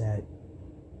Patriots, it's that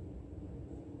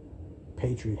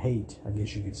Patriot hate, I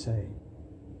guess you could say.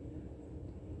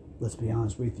 Let's be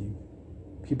honest with you.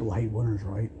 People hate winners,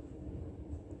 right?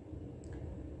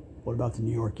 What about the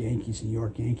New York Yankees? The New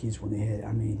York Yankees, when they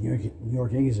had, New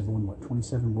York Yankees have won,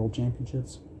 27 World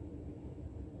Championships?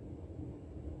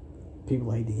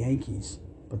 People hate the Yankees,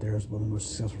 but they're one of the most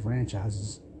successful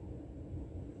franchises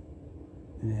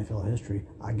in NFL history.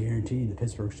 I guarantee you the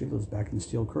Pittsburgh Steelers back in the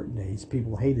Steel Curtain days,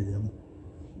 people hated them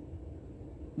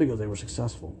because they were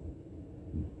successful.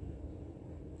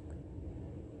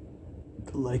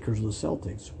 The Lakers or the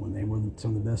Celtics, when they were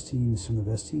some of the best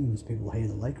teams, people hated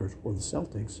the Lakers or the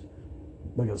Celtics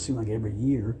because it seemed like every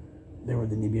year they were in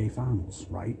the NBA Finals,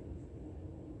 right?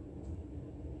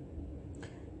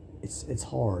 It's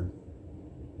hard.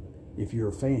 If you're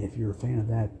a fan of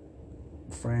that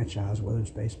franchise, whether it's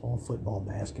baseball, football,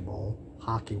 basketball,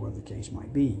 hockey, whatever the case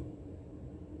might be,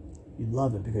 you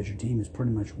love it because your team is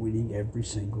pretty much winning every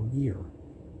single year.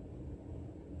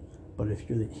 But if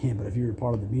you're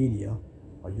part of the media,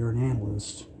 or you're an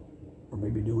analyst, or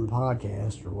maybe doing a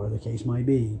podcast, or whatever the case might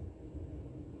be,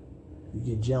 you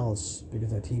get jealous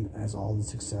because that team has all the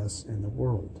success in the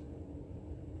world.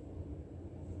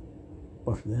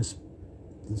 But for this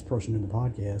person in the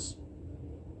podcast,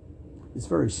 it's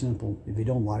very simple. If you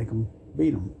don't like them,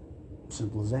 beat them.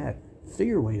 Simple as that.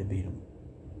 Figure a way to beat them.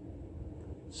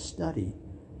 Study.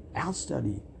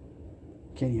 Outstudy.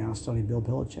 Can you outstudy Bill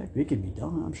Belichick? It can be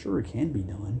done. I'm sure it can be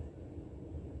done.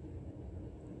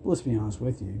 But let's be honest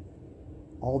with you.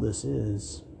 All this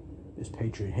is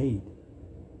Patriot hate.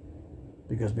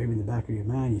 Because maybe in the back of your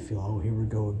mind you feel, oh, here we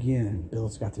go again.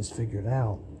 Bill's got this figured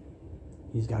out.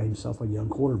 He's got himself a young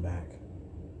quarterback.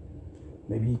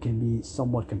 Maybe he can be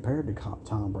somewhat compared to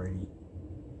Tom Brady.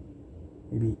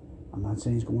 Maybe, I'm not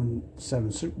saying he's going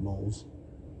 7 Super Bowls,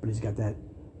 but he's got that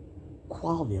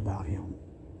quality about him.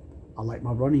 I like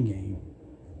my running game.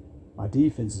 My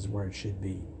defense is where it should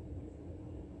be.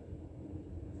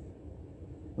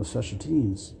 The special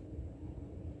teams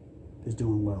is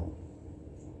doing well.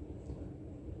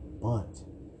 But,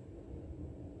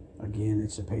 again,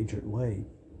 it's the Patriot way.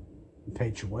 The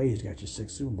Patriot way has got you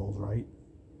 6 Super Bowls, right?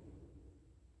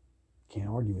 Can't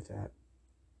argue with that.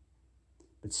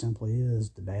 But simply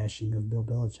is the bashing of Bill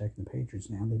Belichick and the Patriots.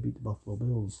 Now they beat the Buffalo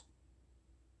Bills.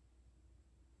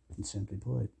 And simply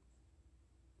put,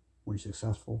 when you're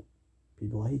successful,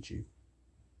 people hate you.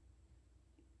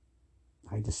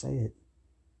 I hate to say it,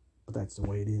 but that's the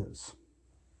way it is.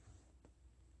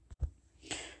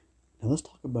 Now let's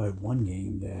talk about one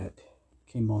game that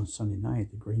came on Sunday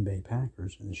night, the Green Bay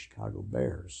Packers and the Chicago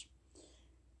Bears.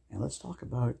 And let's talk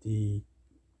about the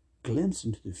glimpse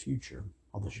into the future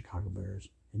of the Chicago Bears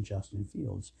and Justin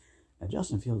Fields. Now,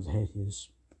 Justin Fields had his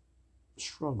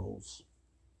struggles,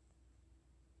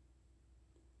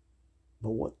 but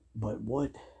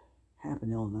what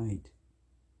happened the other night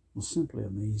was simply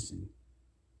amazing.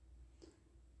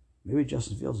 Maybe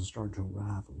Justin Fields is starting to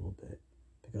arrive a little bit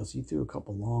because he threw a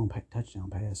couple long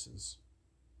touchdown passes,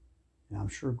 and I'm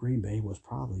sure Green Bay was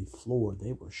probably floored.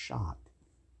 They were shocked.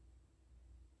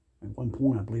 At one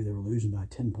point, I believe they were losing by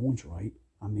 10 points, right?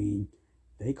 I mean,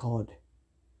 they caught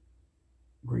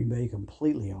Green Bay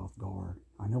completely off guard.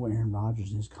 I know Aaron Rodgers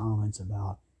in his comments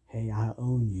about, hey, I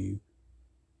own you.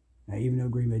 Now, even though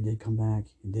Green Bay did come back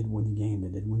and did win the game, they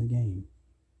did win the game.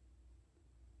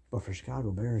 But for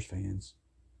Chicago Bears fans,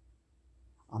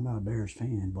 I'm not a Bears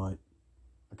fan, but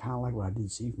I kind of like what I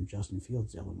did see from Justin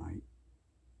Fields the other night.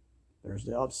 There's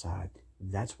the upside.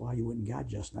 That's why you wouldn't got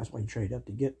Justin. That's why you traded up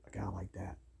to get a guy like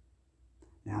that.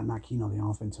 Now, I'm not keen on the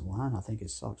offensive line. I think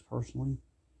it sucks personally.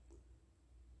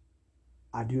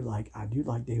 I do like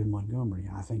David Montgomery.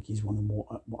 I think he's one of the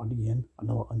more, again,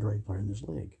 another underrated player in this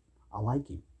league. I like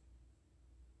him.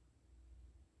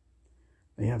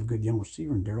 They have a good young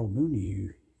receiver in Darrell Mooney, who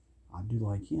I do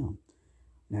like him.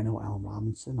 And I know Allen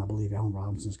Robinson. I believe Allen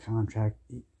Robinson's contract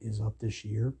is up this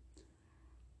year.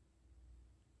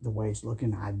 The way it's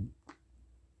looking, I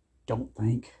don't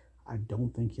think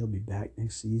he'll be back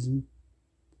next season.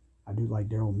 I do like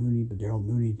Darrell Mooney, but Darrell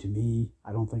Mooney, to me,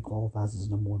 I don't think qualifies as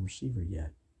number 1 receiver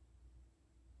yet.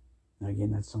 Now,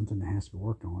 again, that's something that has to be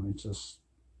worked on. It's just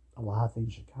a lot of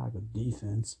things. Chicago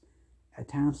defense, at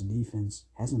times the defense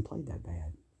hasn't played that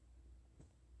bad.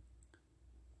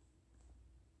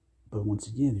 But once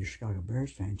again, if you're Chicago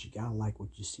Bears fans, you gotta like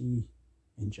what you see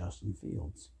in Justin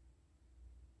Fields.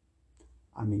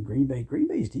 I mean, Green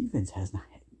Bay's defense has not,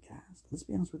 guys, let's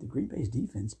be honest with you, Green Bay's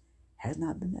defense has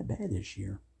not been that bad this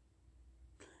year.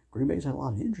 Green Bay's had a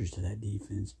lot of injuries to that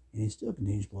defense, and he still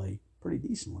continues to play pretty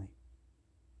decently.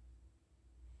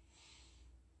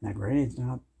 Now, granted, it's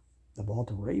not the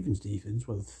Baltimore Ravens defense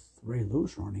with Ray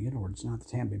Lewis running it, or it's not the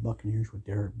Tampa Bay Buccaneers with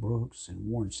Derek Brooks and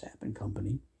Warren Sapp and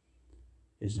company.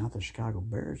 It's not the Chicago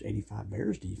Bears, 85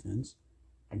 Bears defense.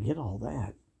 I get all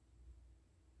that.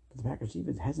 But the Packers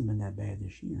defense hasn't been that bad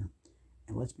this year.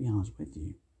 And let's be honest with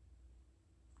you,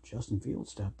 Justin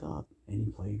Fields stepped up and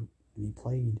he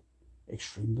played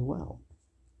extremely well.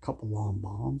 A couple long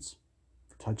bombs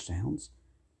for touchdowns.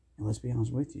 And let's be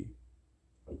honest with you,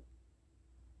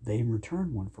 they even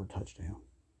returned one for a touchdown.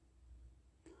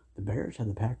 The Bears had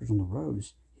the Packers on the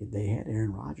ropes. They had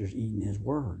Aaron Rodgers eating his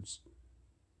words.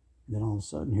 And then all of a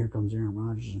sudden, here comes Aaron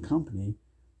Rodgers and company.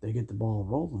 They get the ball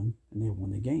rolling, and they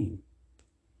won the game.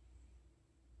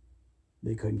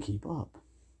 They couldn't keep up.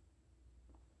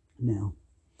 Now,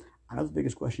 I know the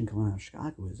biggest question coming out of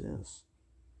Chicago is this.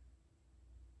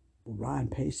 Will Ryan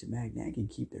Pace and Matt Nagy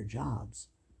keep their jobs?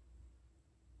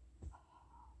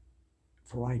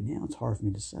 For right now, it's hard for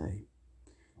me to say.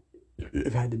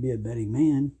 If I had to be a betting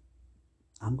man,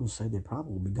 I'm going to say they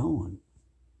probably will be gone.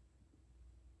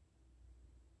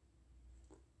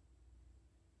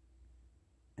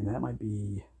 And that might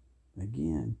be,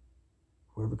 again,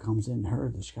 whoever comes in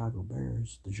her, the Chicago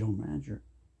Bears, the general manager,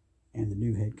 and the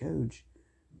new head coach,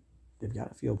 they've got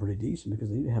to feel pretty decent because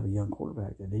they need to have a young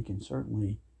quarterback that they can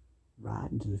certainly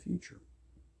ride into the future.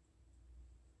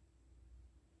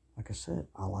 Like I said,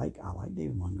 I like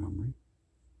David Montgomery.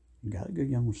 You got a good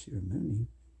young receiver, Mooney.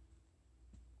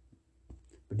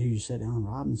 But do you set Allen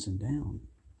Robinson down?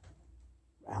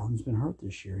 Allen's been hurt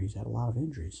this year. He's had a lot of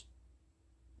injuries.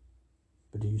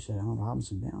 But do you set Allen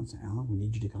Robinson down and say, Allen, we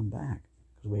need you to come back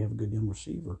because we have a good young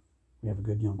receiver. We have a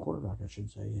good young quarterback, I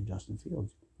should say, in Justin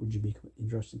Fields. Would you be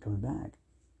interested in coming back?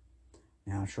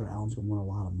 Now, I'm sure Allen's going to want a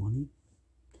lot of money.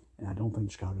 And I don't think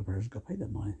the Chicago Bears are going to pay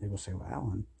that money. They're going to say, well,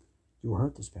 Allen, you were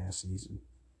hurt this past season.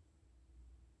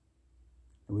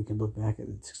 And we can look back at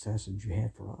the success that you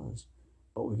had for us.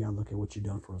 But we got to look at what you've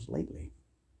done for us lately.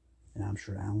 And I'm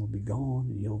sure Allen will be gone.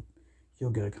 And he'll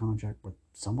get a contract with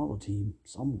some other team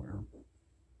somewhere.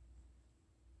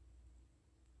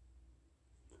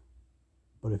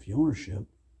 But if you're ownership,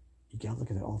 you got to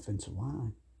look at the offensive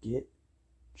line. Get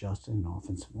Justin an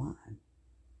offensive line.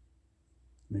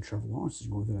 I mean, Trevor Lawrence is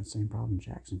going through that same problem in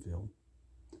Jacksonville.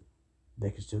 They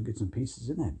can still get some pieces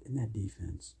in that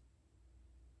defense.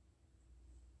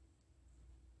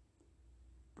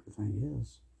 But the thing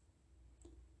is,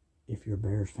 if you're a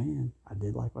Bears fan, I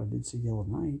did like what I did see the other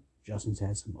night. Justin's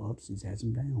had some ups, he's had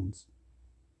some downs.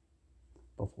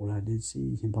 But for what I did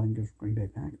see him playing against Green Bay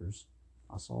Packers,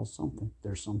 I saw something.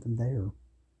 There's something there.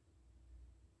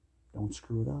 Don't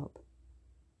screw it up.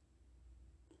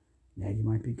 Nagy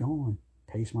might be gone.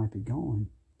 Pace might be gone.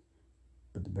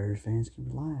 But the Bears fans can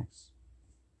relax.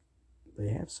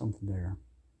 They have something there.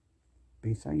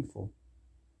 Be thankful.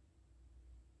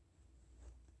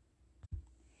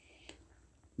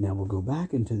 Now we'll go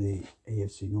back into the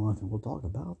AFC North and we'll talk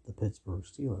about the Pittsburgh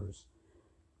Steelers.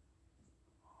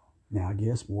 Now I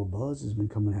guess more buzz has been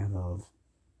coming out of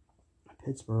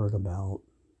Pittsburgh about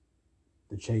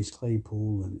the Chase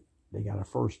Claypool, and they got a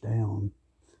first down,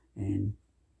 and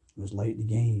it was late in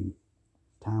the game.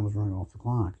 Time was running off the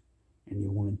clock, and he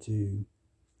wanted to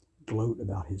gloat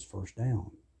about his first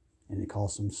down, and it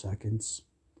cost them seconds,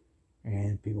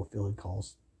 and people feel it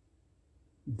cost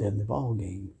them the ball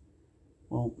game.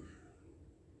 Well,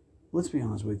 let's be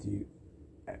honest with you.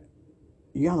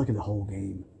 You gotta look at the whole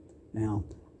game. Now,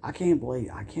 I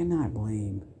cannot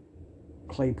blame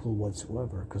Claypool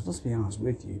whatsoever, because let's be honest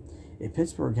with you, if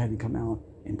Pittsburgh hadn't come out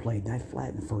and played that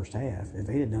flat in the first half, if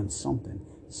they had done something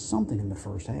in the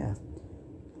first half,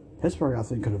 Pittsburgh, I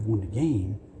think, could have won the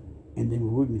game, and then we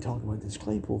wouldn't be talking about this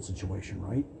Claypool situation,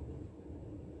 right?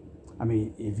 I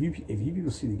mean, if you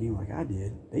people see the game like I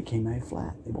did, they came out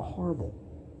flat. They were horrible.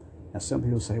 Now, some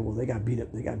people say, well, they got beat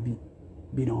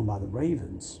on by the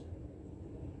Ravens.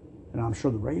 And I'm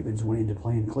sure the Ravens went into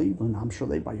playing Cleveland. I'm sure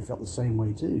they probably felt the same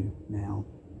way too. Now,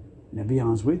 to be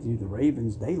honest with you, the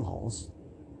Ravens, they lost.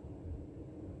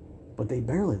 But they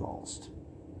barely lost.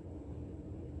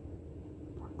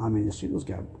 I mean, the Steelers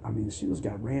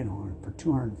got ran on for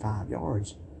 205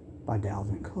 yards by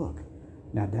Dalvin Cook.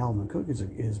 Now, Dalvin Cook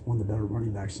is one of the better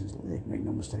running backs in the league. Make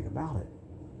no mistake about it.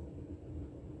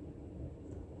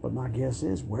 But my guess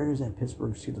is, where is that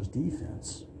Pittsburgh Steelers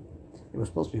defense? It was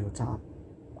supposed to be the top,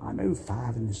 I know,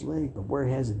 5 in this league, but where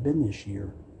has it been this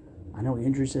year? I know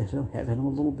injuries have hit them a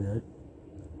little bit.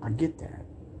 I get that.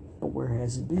 But where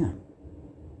has it been?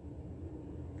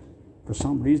 For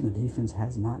some reason, the defense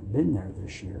has not been there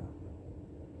this year.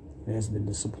 It has been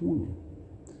disappointing.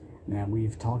 Now,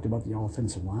 we've talked about the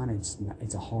offensive line.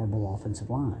 It's a horrible offensive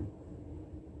line.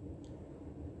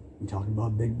 We talked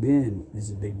about Big Ben. Is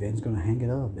it Big Ben's going to hang it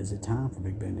up? Is it time for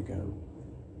Big Ben to go?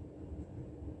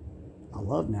 I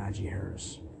love Najee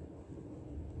Harris.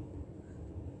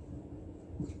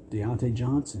 Deontay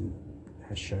Johnson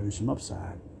has shown some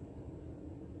upside.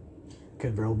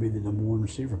 could very well be the number one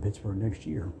receiver for Pittsburgh next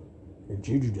year if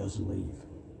Juju doesn't leave.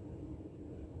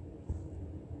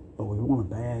 But we want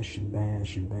to bash and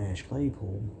bash and bash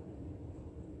Claypool.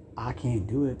 I can't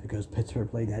do it because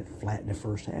Pittsburgh played that flat in the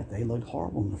first half. They looked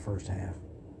horrible in the first half.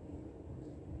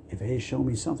 If they had shown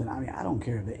me something, I mean, I don't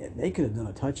care. If they could have done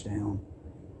a touchdown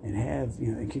and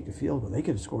and kicked a field goal. They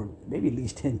could have scored maybe at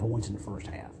least 10 points in the first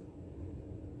half.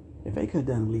 If they could have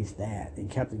done at least that and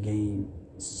kept the game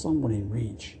somewhat in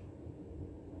reach,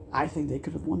 I think they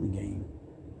could have won the game.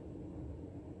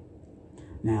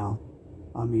 Now,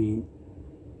 I mean,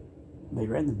 they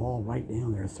ran the ball right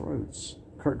down their throats.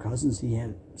 Kirk Cousins, he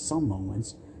had some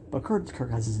moments, but Kirk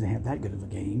Cousins didn't have that good of a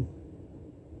game.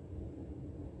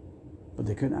 But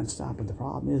they could not stop it. The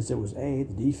problem is,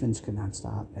 the defense could not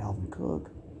stop Dalvin Cook,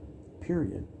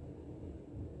 period.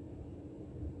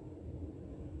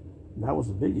 That was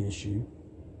the big issue.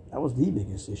 That was the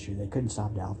biggest issue. They couldn't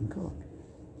stop Dalvin Cook.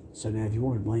 So now, if you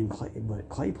want to blame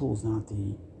Claypool's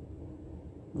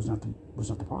was not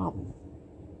the problem.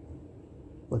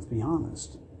 Let's be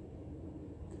honest.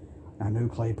 I know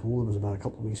Claypool, it was about a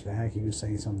couple of weeks back, he was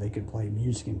saying something, they could play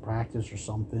music in practice or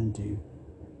something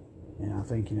and I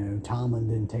think, Tomlin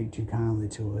didn't take too kindly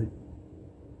to it.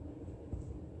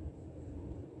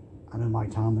 I know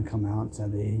Mike Tomlin come out and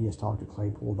said that he has talked to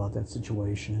Claypool about that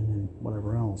situation and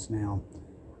whatever else. Now,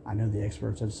 I know the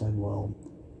experts have said, well,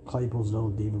 Claypool's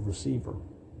no diva receiver.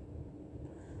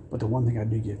 But the one thing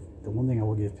I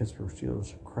will give Pittsburgh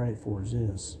Steelers credit for is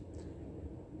this.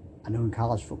 I know in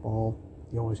college football,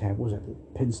 you always have,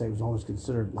 Penn State was always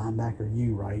considered linebacker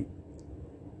U, right?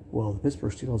 Well, the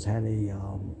Pittsburgh Steelers had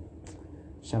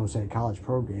shall we say, a college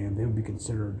program. They would be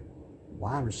considered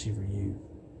wide receiver U.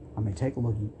 I mean, take a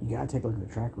look. You got to take a look at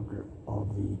the track record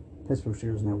of the Pittsburgh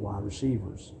Steelers and their wide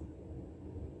receivers.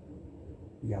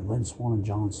 You got Lynn Swann and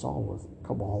John Stallworth, a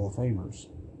couple Hall of Famers.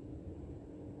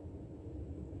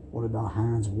 What about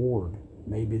Hines Ward?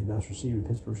 Maybe the best receiver in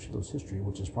Pittsburgh Steelers history,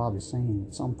 which is probably saying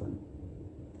something.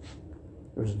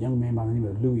 There was a young man by the name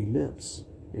of Louis Lips.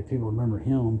 If people remember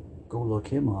him, go look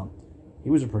him up. He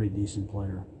was a pretty decent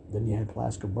player. Then you had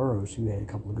Plaxico Burress, who had a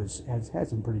couple of had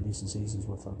some pretty decent seasons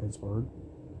with Pittsburgh.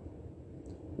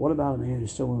 What about a man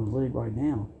who's still in the league right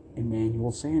now?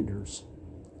 Emmanuel Sanders.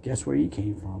 Guess where he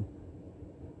came from?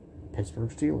 Pittsburgh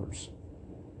Steelers.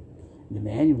 And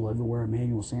everywhere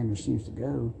Emmanuel Sanders seems to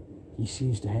go, he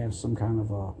seems to have some kind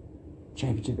of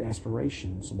championship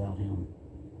aspirations about him.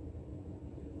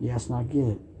 Yes, and I get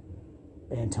it.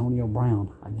 Antonio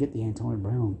Brown. I get the Antonio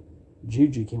Brown.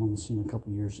 Juju came on the scene a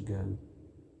couple years ago.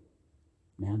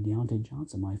 Now Deontay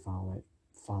Johnson might follow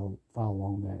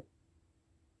along that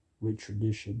rich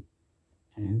tradition.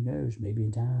 And who knows, maybe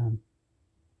in time,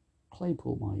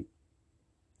 Claypool might.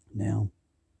 Now,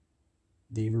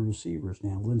 diva receivers.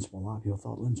 Now, Lynn Swann, a lot of people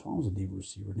thought Lynn Swann was a diva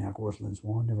receiver. Now, of course, Lynn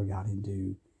Swann never got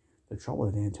into the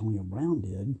trouble that Antonio Brown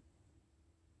did.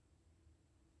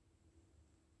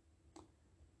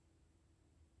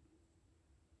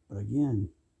 But again,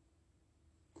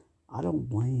 I don't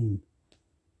blame.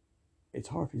 It's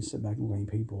hard for you to sit back and blame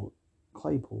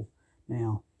Claypool.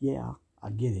 Now, yeah, I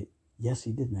get it. Yes,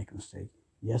 he did make a mistake.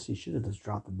 Yes, he should have just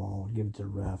dropped the ball and give it to the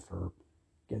ref or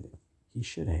get it. He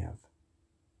should have.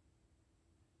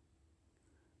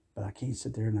 But I can't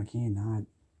sit there and I cannot,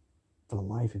 for the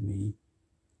life of me,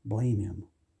 blame him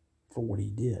for what he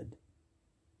did.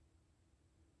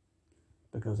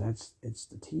 Because it's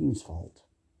the team's fault.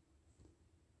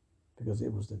 Because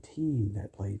it was the team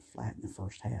that played flat in the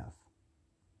first half.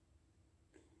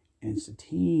 And it's the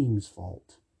team's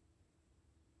fault.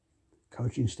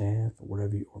 Coaching staff or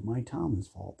whatever, or Mike Tomlin's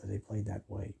fault that they played that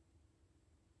way.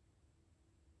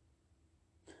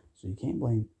 So you can't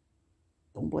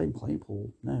don't blame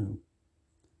Claypool, no.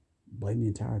 Blame the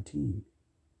entire team.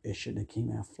 It shouldn't have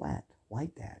came out flat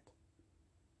like that.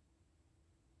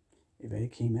 If they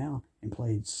came out and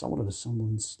played somewhat of a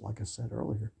semblance, like I said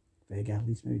earlier, if they got at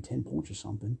least maybe 10 points or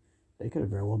something, they could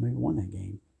have very well maybe won that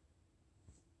game.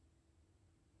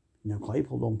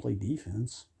 Claypool don't play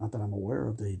defense. Not that I'm aware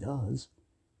of that he does.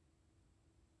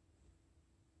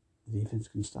 The defense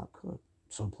can stop Cook.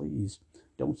 So please,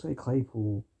 don't say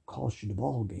Claypool cost you the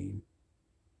ball game.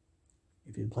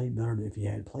 If you played better, if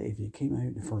you came out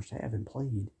in the first half and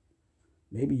played,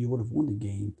 maybe you would have won the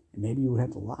game, and maybe you would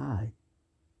have to lie,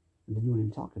 and then you wouldn't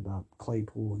even talk about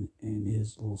Claypool and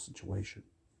his little situation.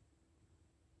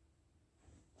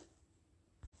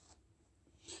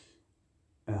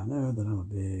 And I know that I'm a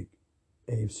big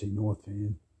AFC North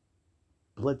fan,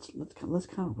 but let's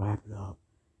kind of wrap it up.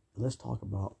 Let's talk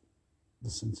about the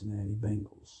Cincinnati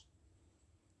Bengals.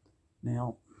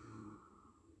 Now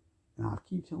I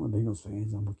keep telling the Bengals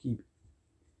fans, I'm going to keep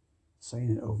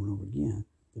saying it over and over again.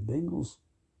 The Bengals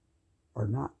are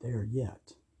not there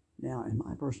yet. Now, in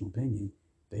my personal opinion,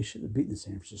 they should have beaten the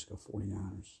San Francisco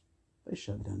 49ers. They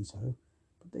should have done so,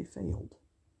 but they failed.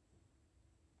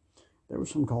 There were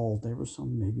some calls,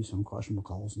 maybe some questionable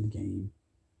calls in the game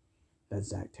that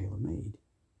Zach Taylor made.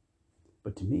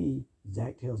 But to me,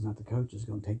 Zach Taylor's not the coach that's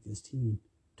going to take this team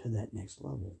to that next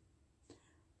level.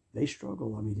 They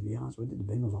struggled. I mean, to be honest with you, the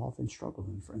Bengals offense struggled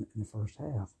in the first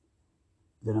half.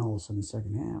 Then all of a sudden, the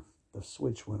second half, the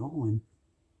switch went on,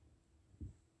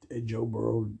 and Joe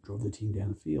Burrow drove the team down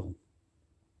the field.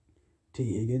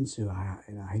 T. Higgins, and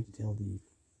I hate to tell the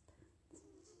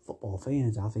football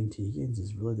fans, I think T. Higgins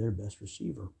is really their best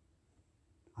receiver.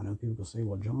 I know people can say,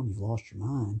 well, John, you've lost your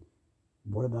mind.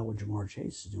 What about what Jamar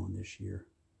Chase is doing this year?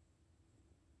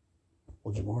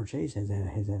 Well, Jamar Chase has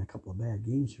had a couple of bad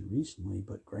games here recently,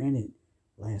 but granted,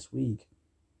 last week,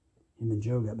 him and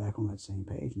Joe got back on that same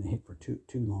page, and they hit for two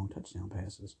long touchdown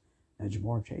passes. Now,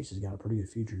 Jamar Chase has got a pretty good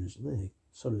future in this league.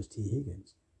 So does T.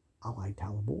 Higgins. I like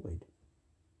Tyler Boyd.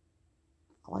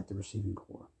 I like the receiving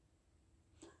core.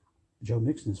 Joe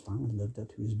Mixon has finally lived up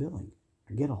to his billing.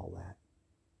 I get all that.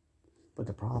 But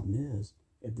the problem is,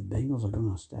 if the Bengals are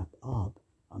going to step up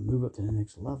and move up to the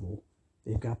next level,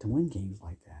 they've got to win games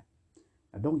like that.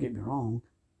 Now, don't get me wrong.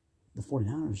 The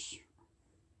 49ers,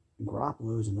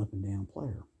 Garoppolo is an up-and-down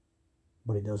player,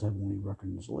 but he does have a winning record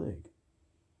in this league.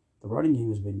 The running game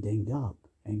has been dinged up,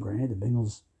 and granted, the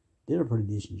Bengals did a pretty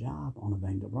decent job on a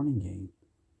banged-up running game,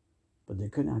 but they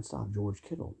could not stop George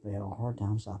Kittle. They had a hard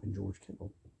time stopping George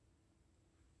Kittle.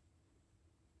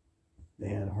 They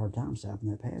had a hard time stopping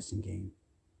that passing game.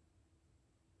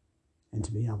 And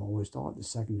to me, I've always thought the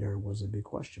secondary was a big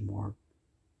question mark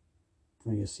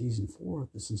for a season for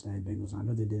the Cincinnati Bengals. I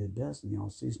know they did it best in the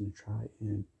offseason to try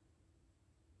and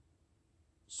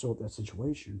sort that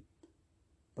situation,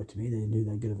 but to me, they didn't do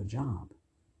that good of a job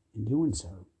in doing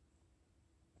so.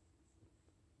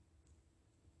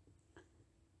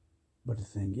 But the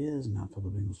thing is, and I tell the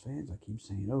Bengals fans, I keep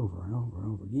saying over and over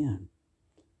and over again,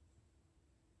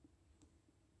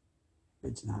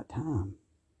 it's not time.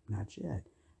 Not yet.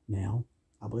 Now,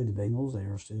 I believe the Bengals, they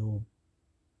are still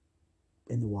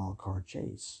in the wild card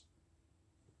chase.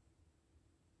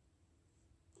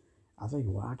 I think,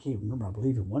 well, I can't remember. I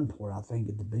believe at one point, I think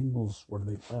if the Bengals were to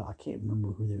be played, I can't remember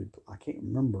who they would. I can't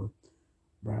remember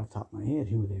right off the top of my head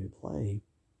who they would play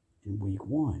in week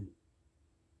 1.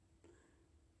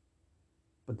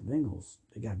 But the Bengals,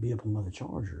 they got beat up on by the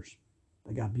Chargers.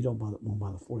 They got beat up by the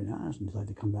 49ers until they had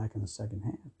to come back in the second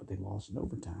half, but they lost in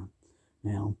overtime.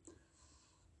 Now,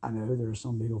 I know there are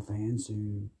some Bengal fans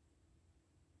who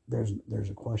there's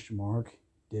a question mark.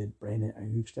 Did Brandon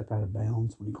Ayuk step out of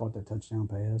bounds when he caught that touchdown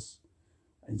pass?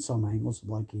 In some angles,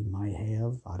 like he might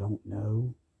have. I don't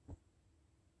know.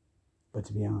 But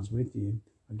to be honest with you,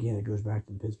 again, it goes back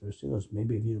to the Pittsburgh Steelers.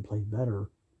 Maybe if you'd have played better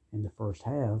in the first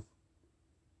half,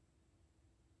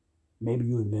 maybe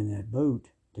you would have been in that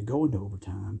boat to go into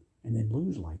overtime and then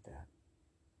lose like that.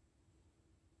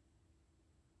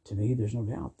 To me, there's no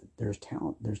doubt that there's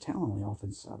talent on the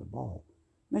offensive side of the ball.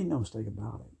 Make no mistake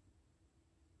about it.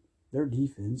 Their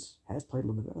defense has played a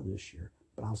little bit better this year,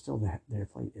 but I'll still they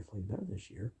played better this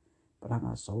year. But I'm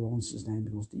not sold on Cincinnati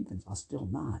Bengals defense. I'm still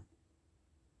not.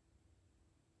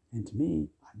 And to me,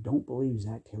 I don't believe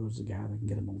Zach Taylor's the guy that can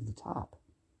get him over the top.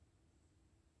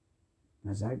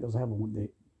 Now, Zach does have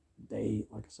they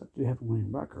like I said, do have a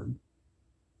winning record.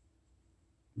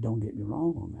 Don't get me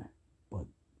wrong on that, but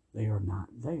they are not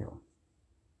there.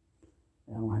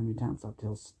 And I don't know how many times I've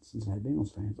told Cincinnati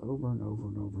Bengals fans over and over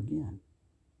and over again.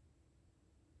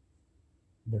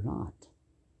 They're not.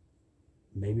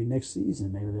 Maybe next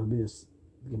season, maybe they'll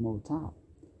get them over the top.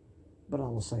 But I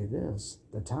will say this,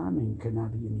 the timing could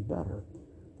not be any better.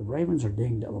 The Ravens are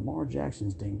dinged up. Lamar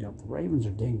Jackson's dinged up. The Ravens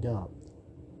are dinged up.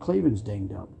 Cleveland's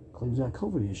dinged up. Cleveland's got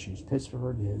COVID issues.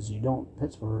 Pittsburgh is.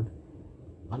 Pittsburgh,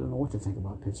 I don't know what to think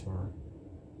about Pittsburgh.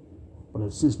 But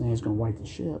if Cincinnati's going to right the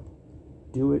ship,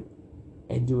 do it,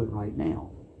 and do it right now.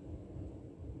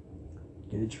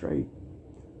 Get it straight.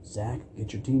 Zach,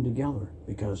 get your team together.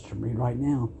 Because to me right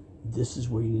now, this is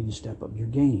where you need to step up your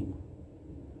game.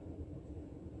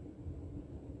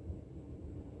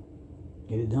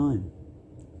 Get it done.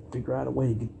 Figure out a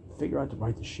way to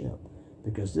right the ship.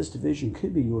 Because this division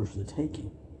could be yours for the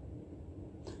taking.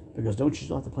 Because don't you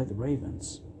still have to play the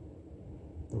Ravens?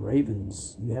 The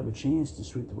Ravens, you have a chance to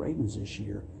sweep the Ravens this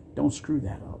year. Don't screw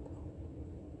that up.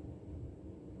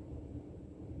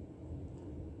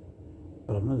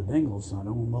 But I know the Bengals, I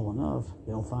know them well enough,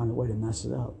 they'll find a way to mess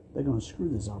it up. They're going to screw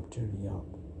this opportunity up.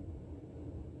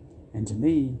 And to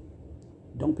me,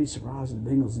 don't be surprised if the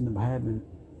Bengals end up having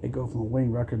They go from a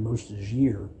winning record most of this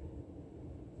year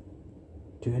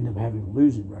to end up having a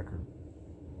losing record.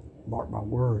 Mark my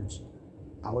words.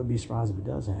 I would be surprised if it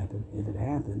does happen. If it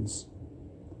happens,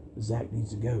 Zach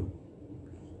needs to go.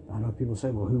 I know people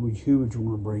say, well, who would you want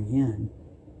to bring in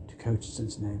to coach the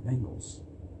Cincinnati Bengals?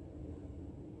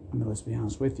 I mean, let's be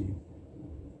honest with you.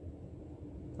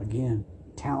 Again,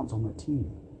 talent's on that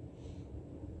team.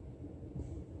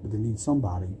 But they need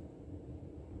somebody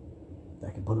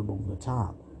that can put them over the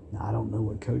top. Now, I don't know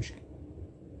what coach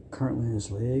currently in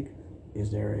this league.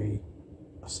 Is there a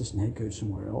assistant head coach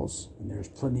somewhere else? And there's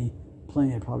plenty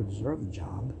that probably deserve the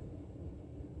job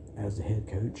as the head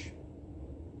coach.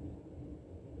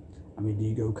 I mean, do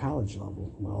you go college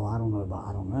level? Well, I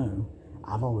don't know.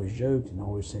 I've always joked and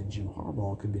always said Jim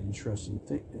Harbaugh could be an interesting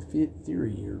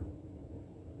theory here.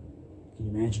 Can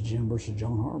you imagine Jim versus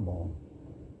John Harbaugh?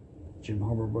 Jim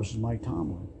Harbaugh versus Mike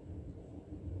Tomlin?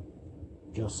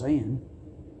 Just saying.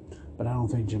 But I don't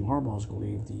think Jim Harbaugh's going to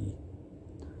leave the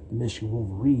Michigan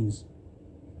Wolverines,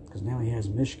 because now he has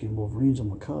Michigan Wolverines on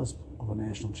the cusp of a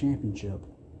national championship.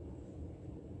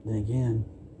 Then again,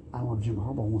 I don't know if Jim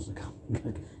Harbaugh wants to come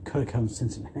to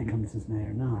Cincinnati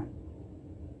or not.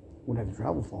 Wouldn't have to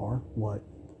travel far. What?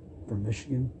 From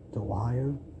Michigan to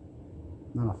Ohio?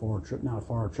 Not a far trip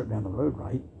down the road,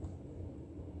 right?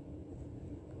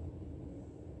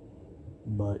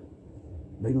 But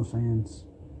Bengals fans,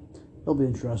 it'll be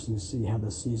interesting to see how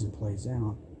this season plays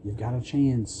out. You've got a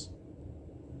chance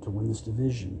to win this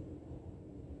division.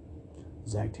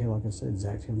 Zach Taylor, like I said,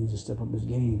 Zach Taylor needs to step up his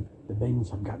game. The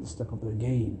Bengals have got to step up their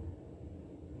game.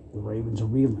 The Ravens are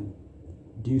reeling.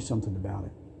 Do something about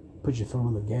it. Put your foot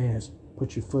on the gas.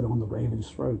 Put your foot on the Ravens'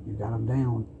 throat. You got them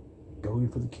down. Go in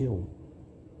for the kill.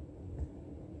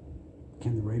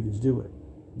 Can the Ravens do it?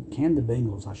 Can the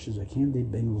Bengals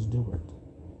do it?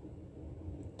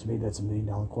 To me, that's $1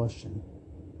 million question.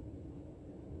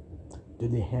 Do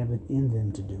they have it in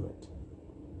them to do it?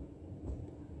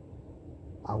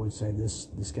 I would say this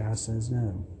guy says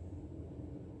no.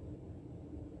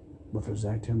 But for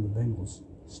Zach Taylor and the Bengals,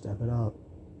 step it up.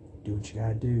 Do what you got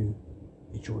to do.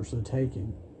 It's yours for the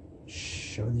taking.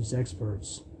 Show these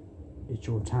experts it's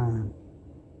your time.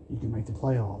 You can make the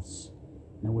playoffs.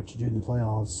 Now what you do in the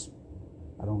playoffs,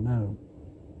 I don't know.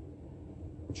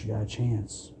 But you got a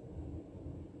chance.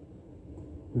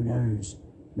 Who knows?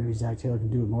 Maybe Zach Taylor can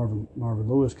do what Marvin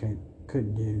Lewis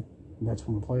couldn't do, and that's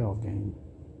win a playoff game.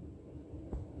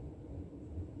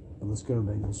 But let's go,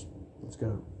 Bengals. Let's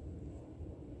go.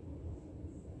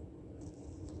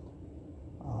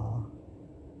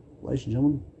 Ladies and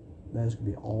gentlemen, that is going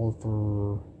to be all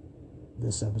for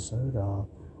this episode.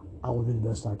 I will do the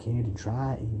best I can to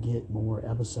try and get more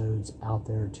episodes out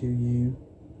there to you.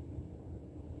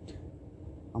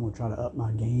 I'm going to try to up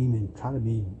my game and try to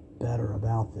be better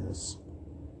about this.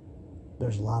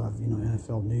 There's a lot of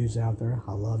NFL news out there.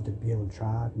 I love to be able to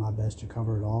try my best to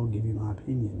cover it all and give you my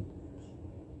opinion.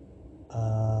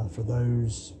 For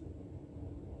those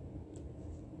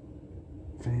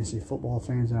fantasy football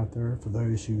fans out there, for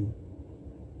those who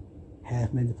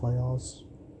have made the playoffs,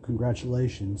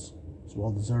 congratulations. It's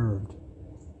well deserved.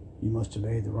 You must have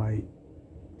made the right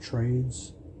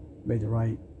trades, made the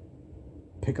right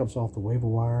pickups off the waiver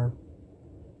wire,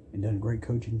 and done a great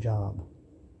coaching job.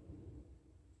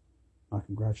 My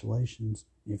congratulations.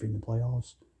 If you're in the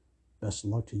playoffs, best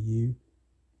of luck to you.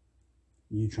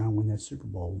 You try and win that Super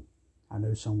Bowl. I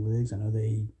know some leagues, I know they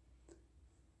need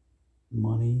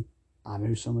money. I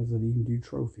know some leagues that even do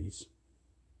trophies.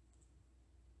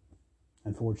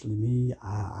 Unfortunately, me,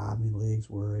 I'm in leagues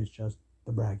where it's just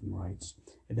the bragging rights.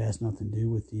 It has nothing to do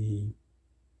with now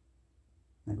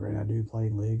granted, I do play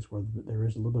in leagues where there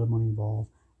is a little bit of money involved.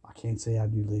 I can't say I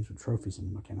do leagues with trophies in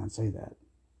them. I cannot say that.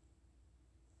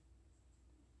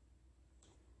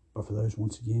 But for those,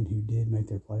 once again, who did make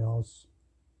their playoffs,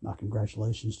 my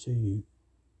congratulations to you.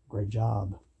 Great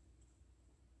job.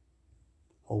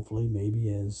 Hopefully, maybe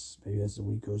as the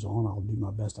week goes on, I'll do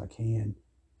my best I can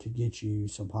to get you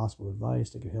some possible advice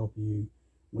that could help you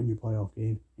win your playoff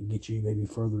game and get you maybe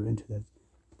further into the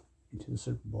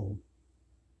Super Bowl.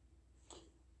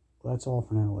 Well, that's all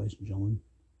for now, ladies and gentlemen.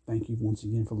 Thank you once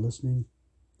again for listening,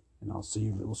 and I'll see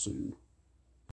you real soon.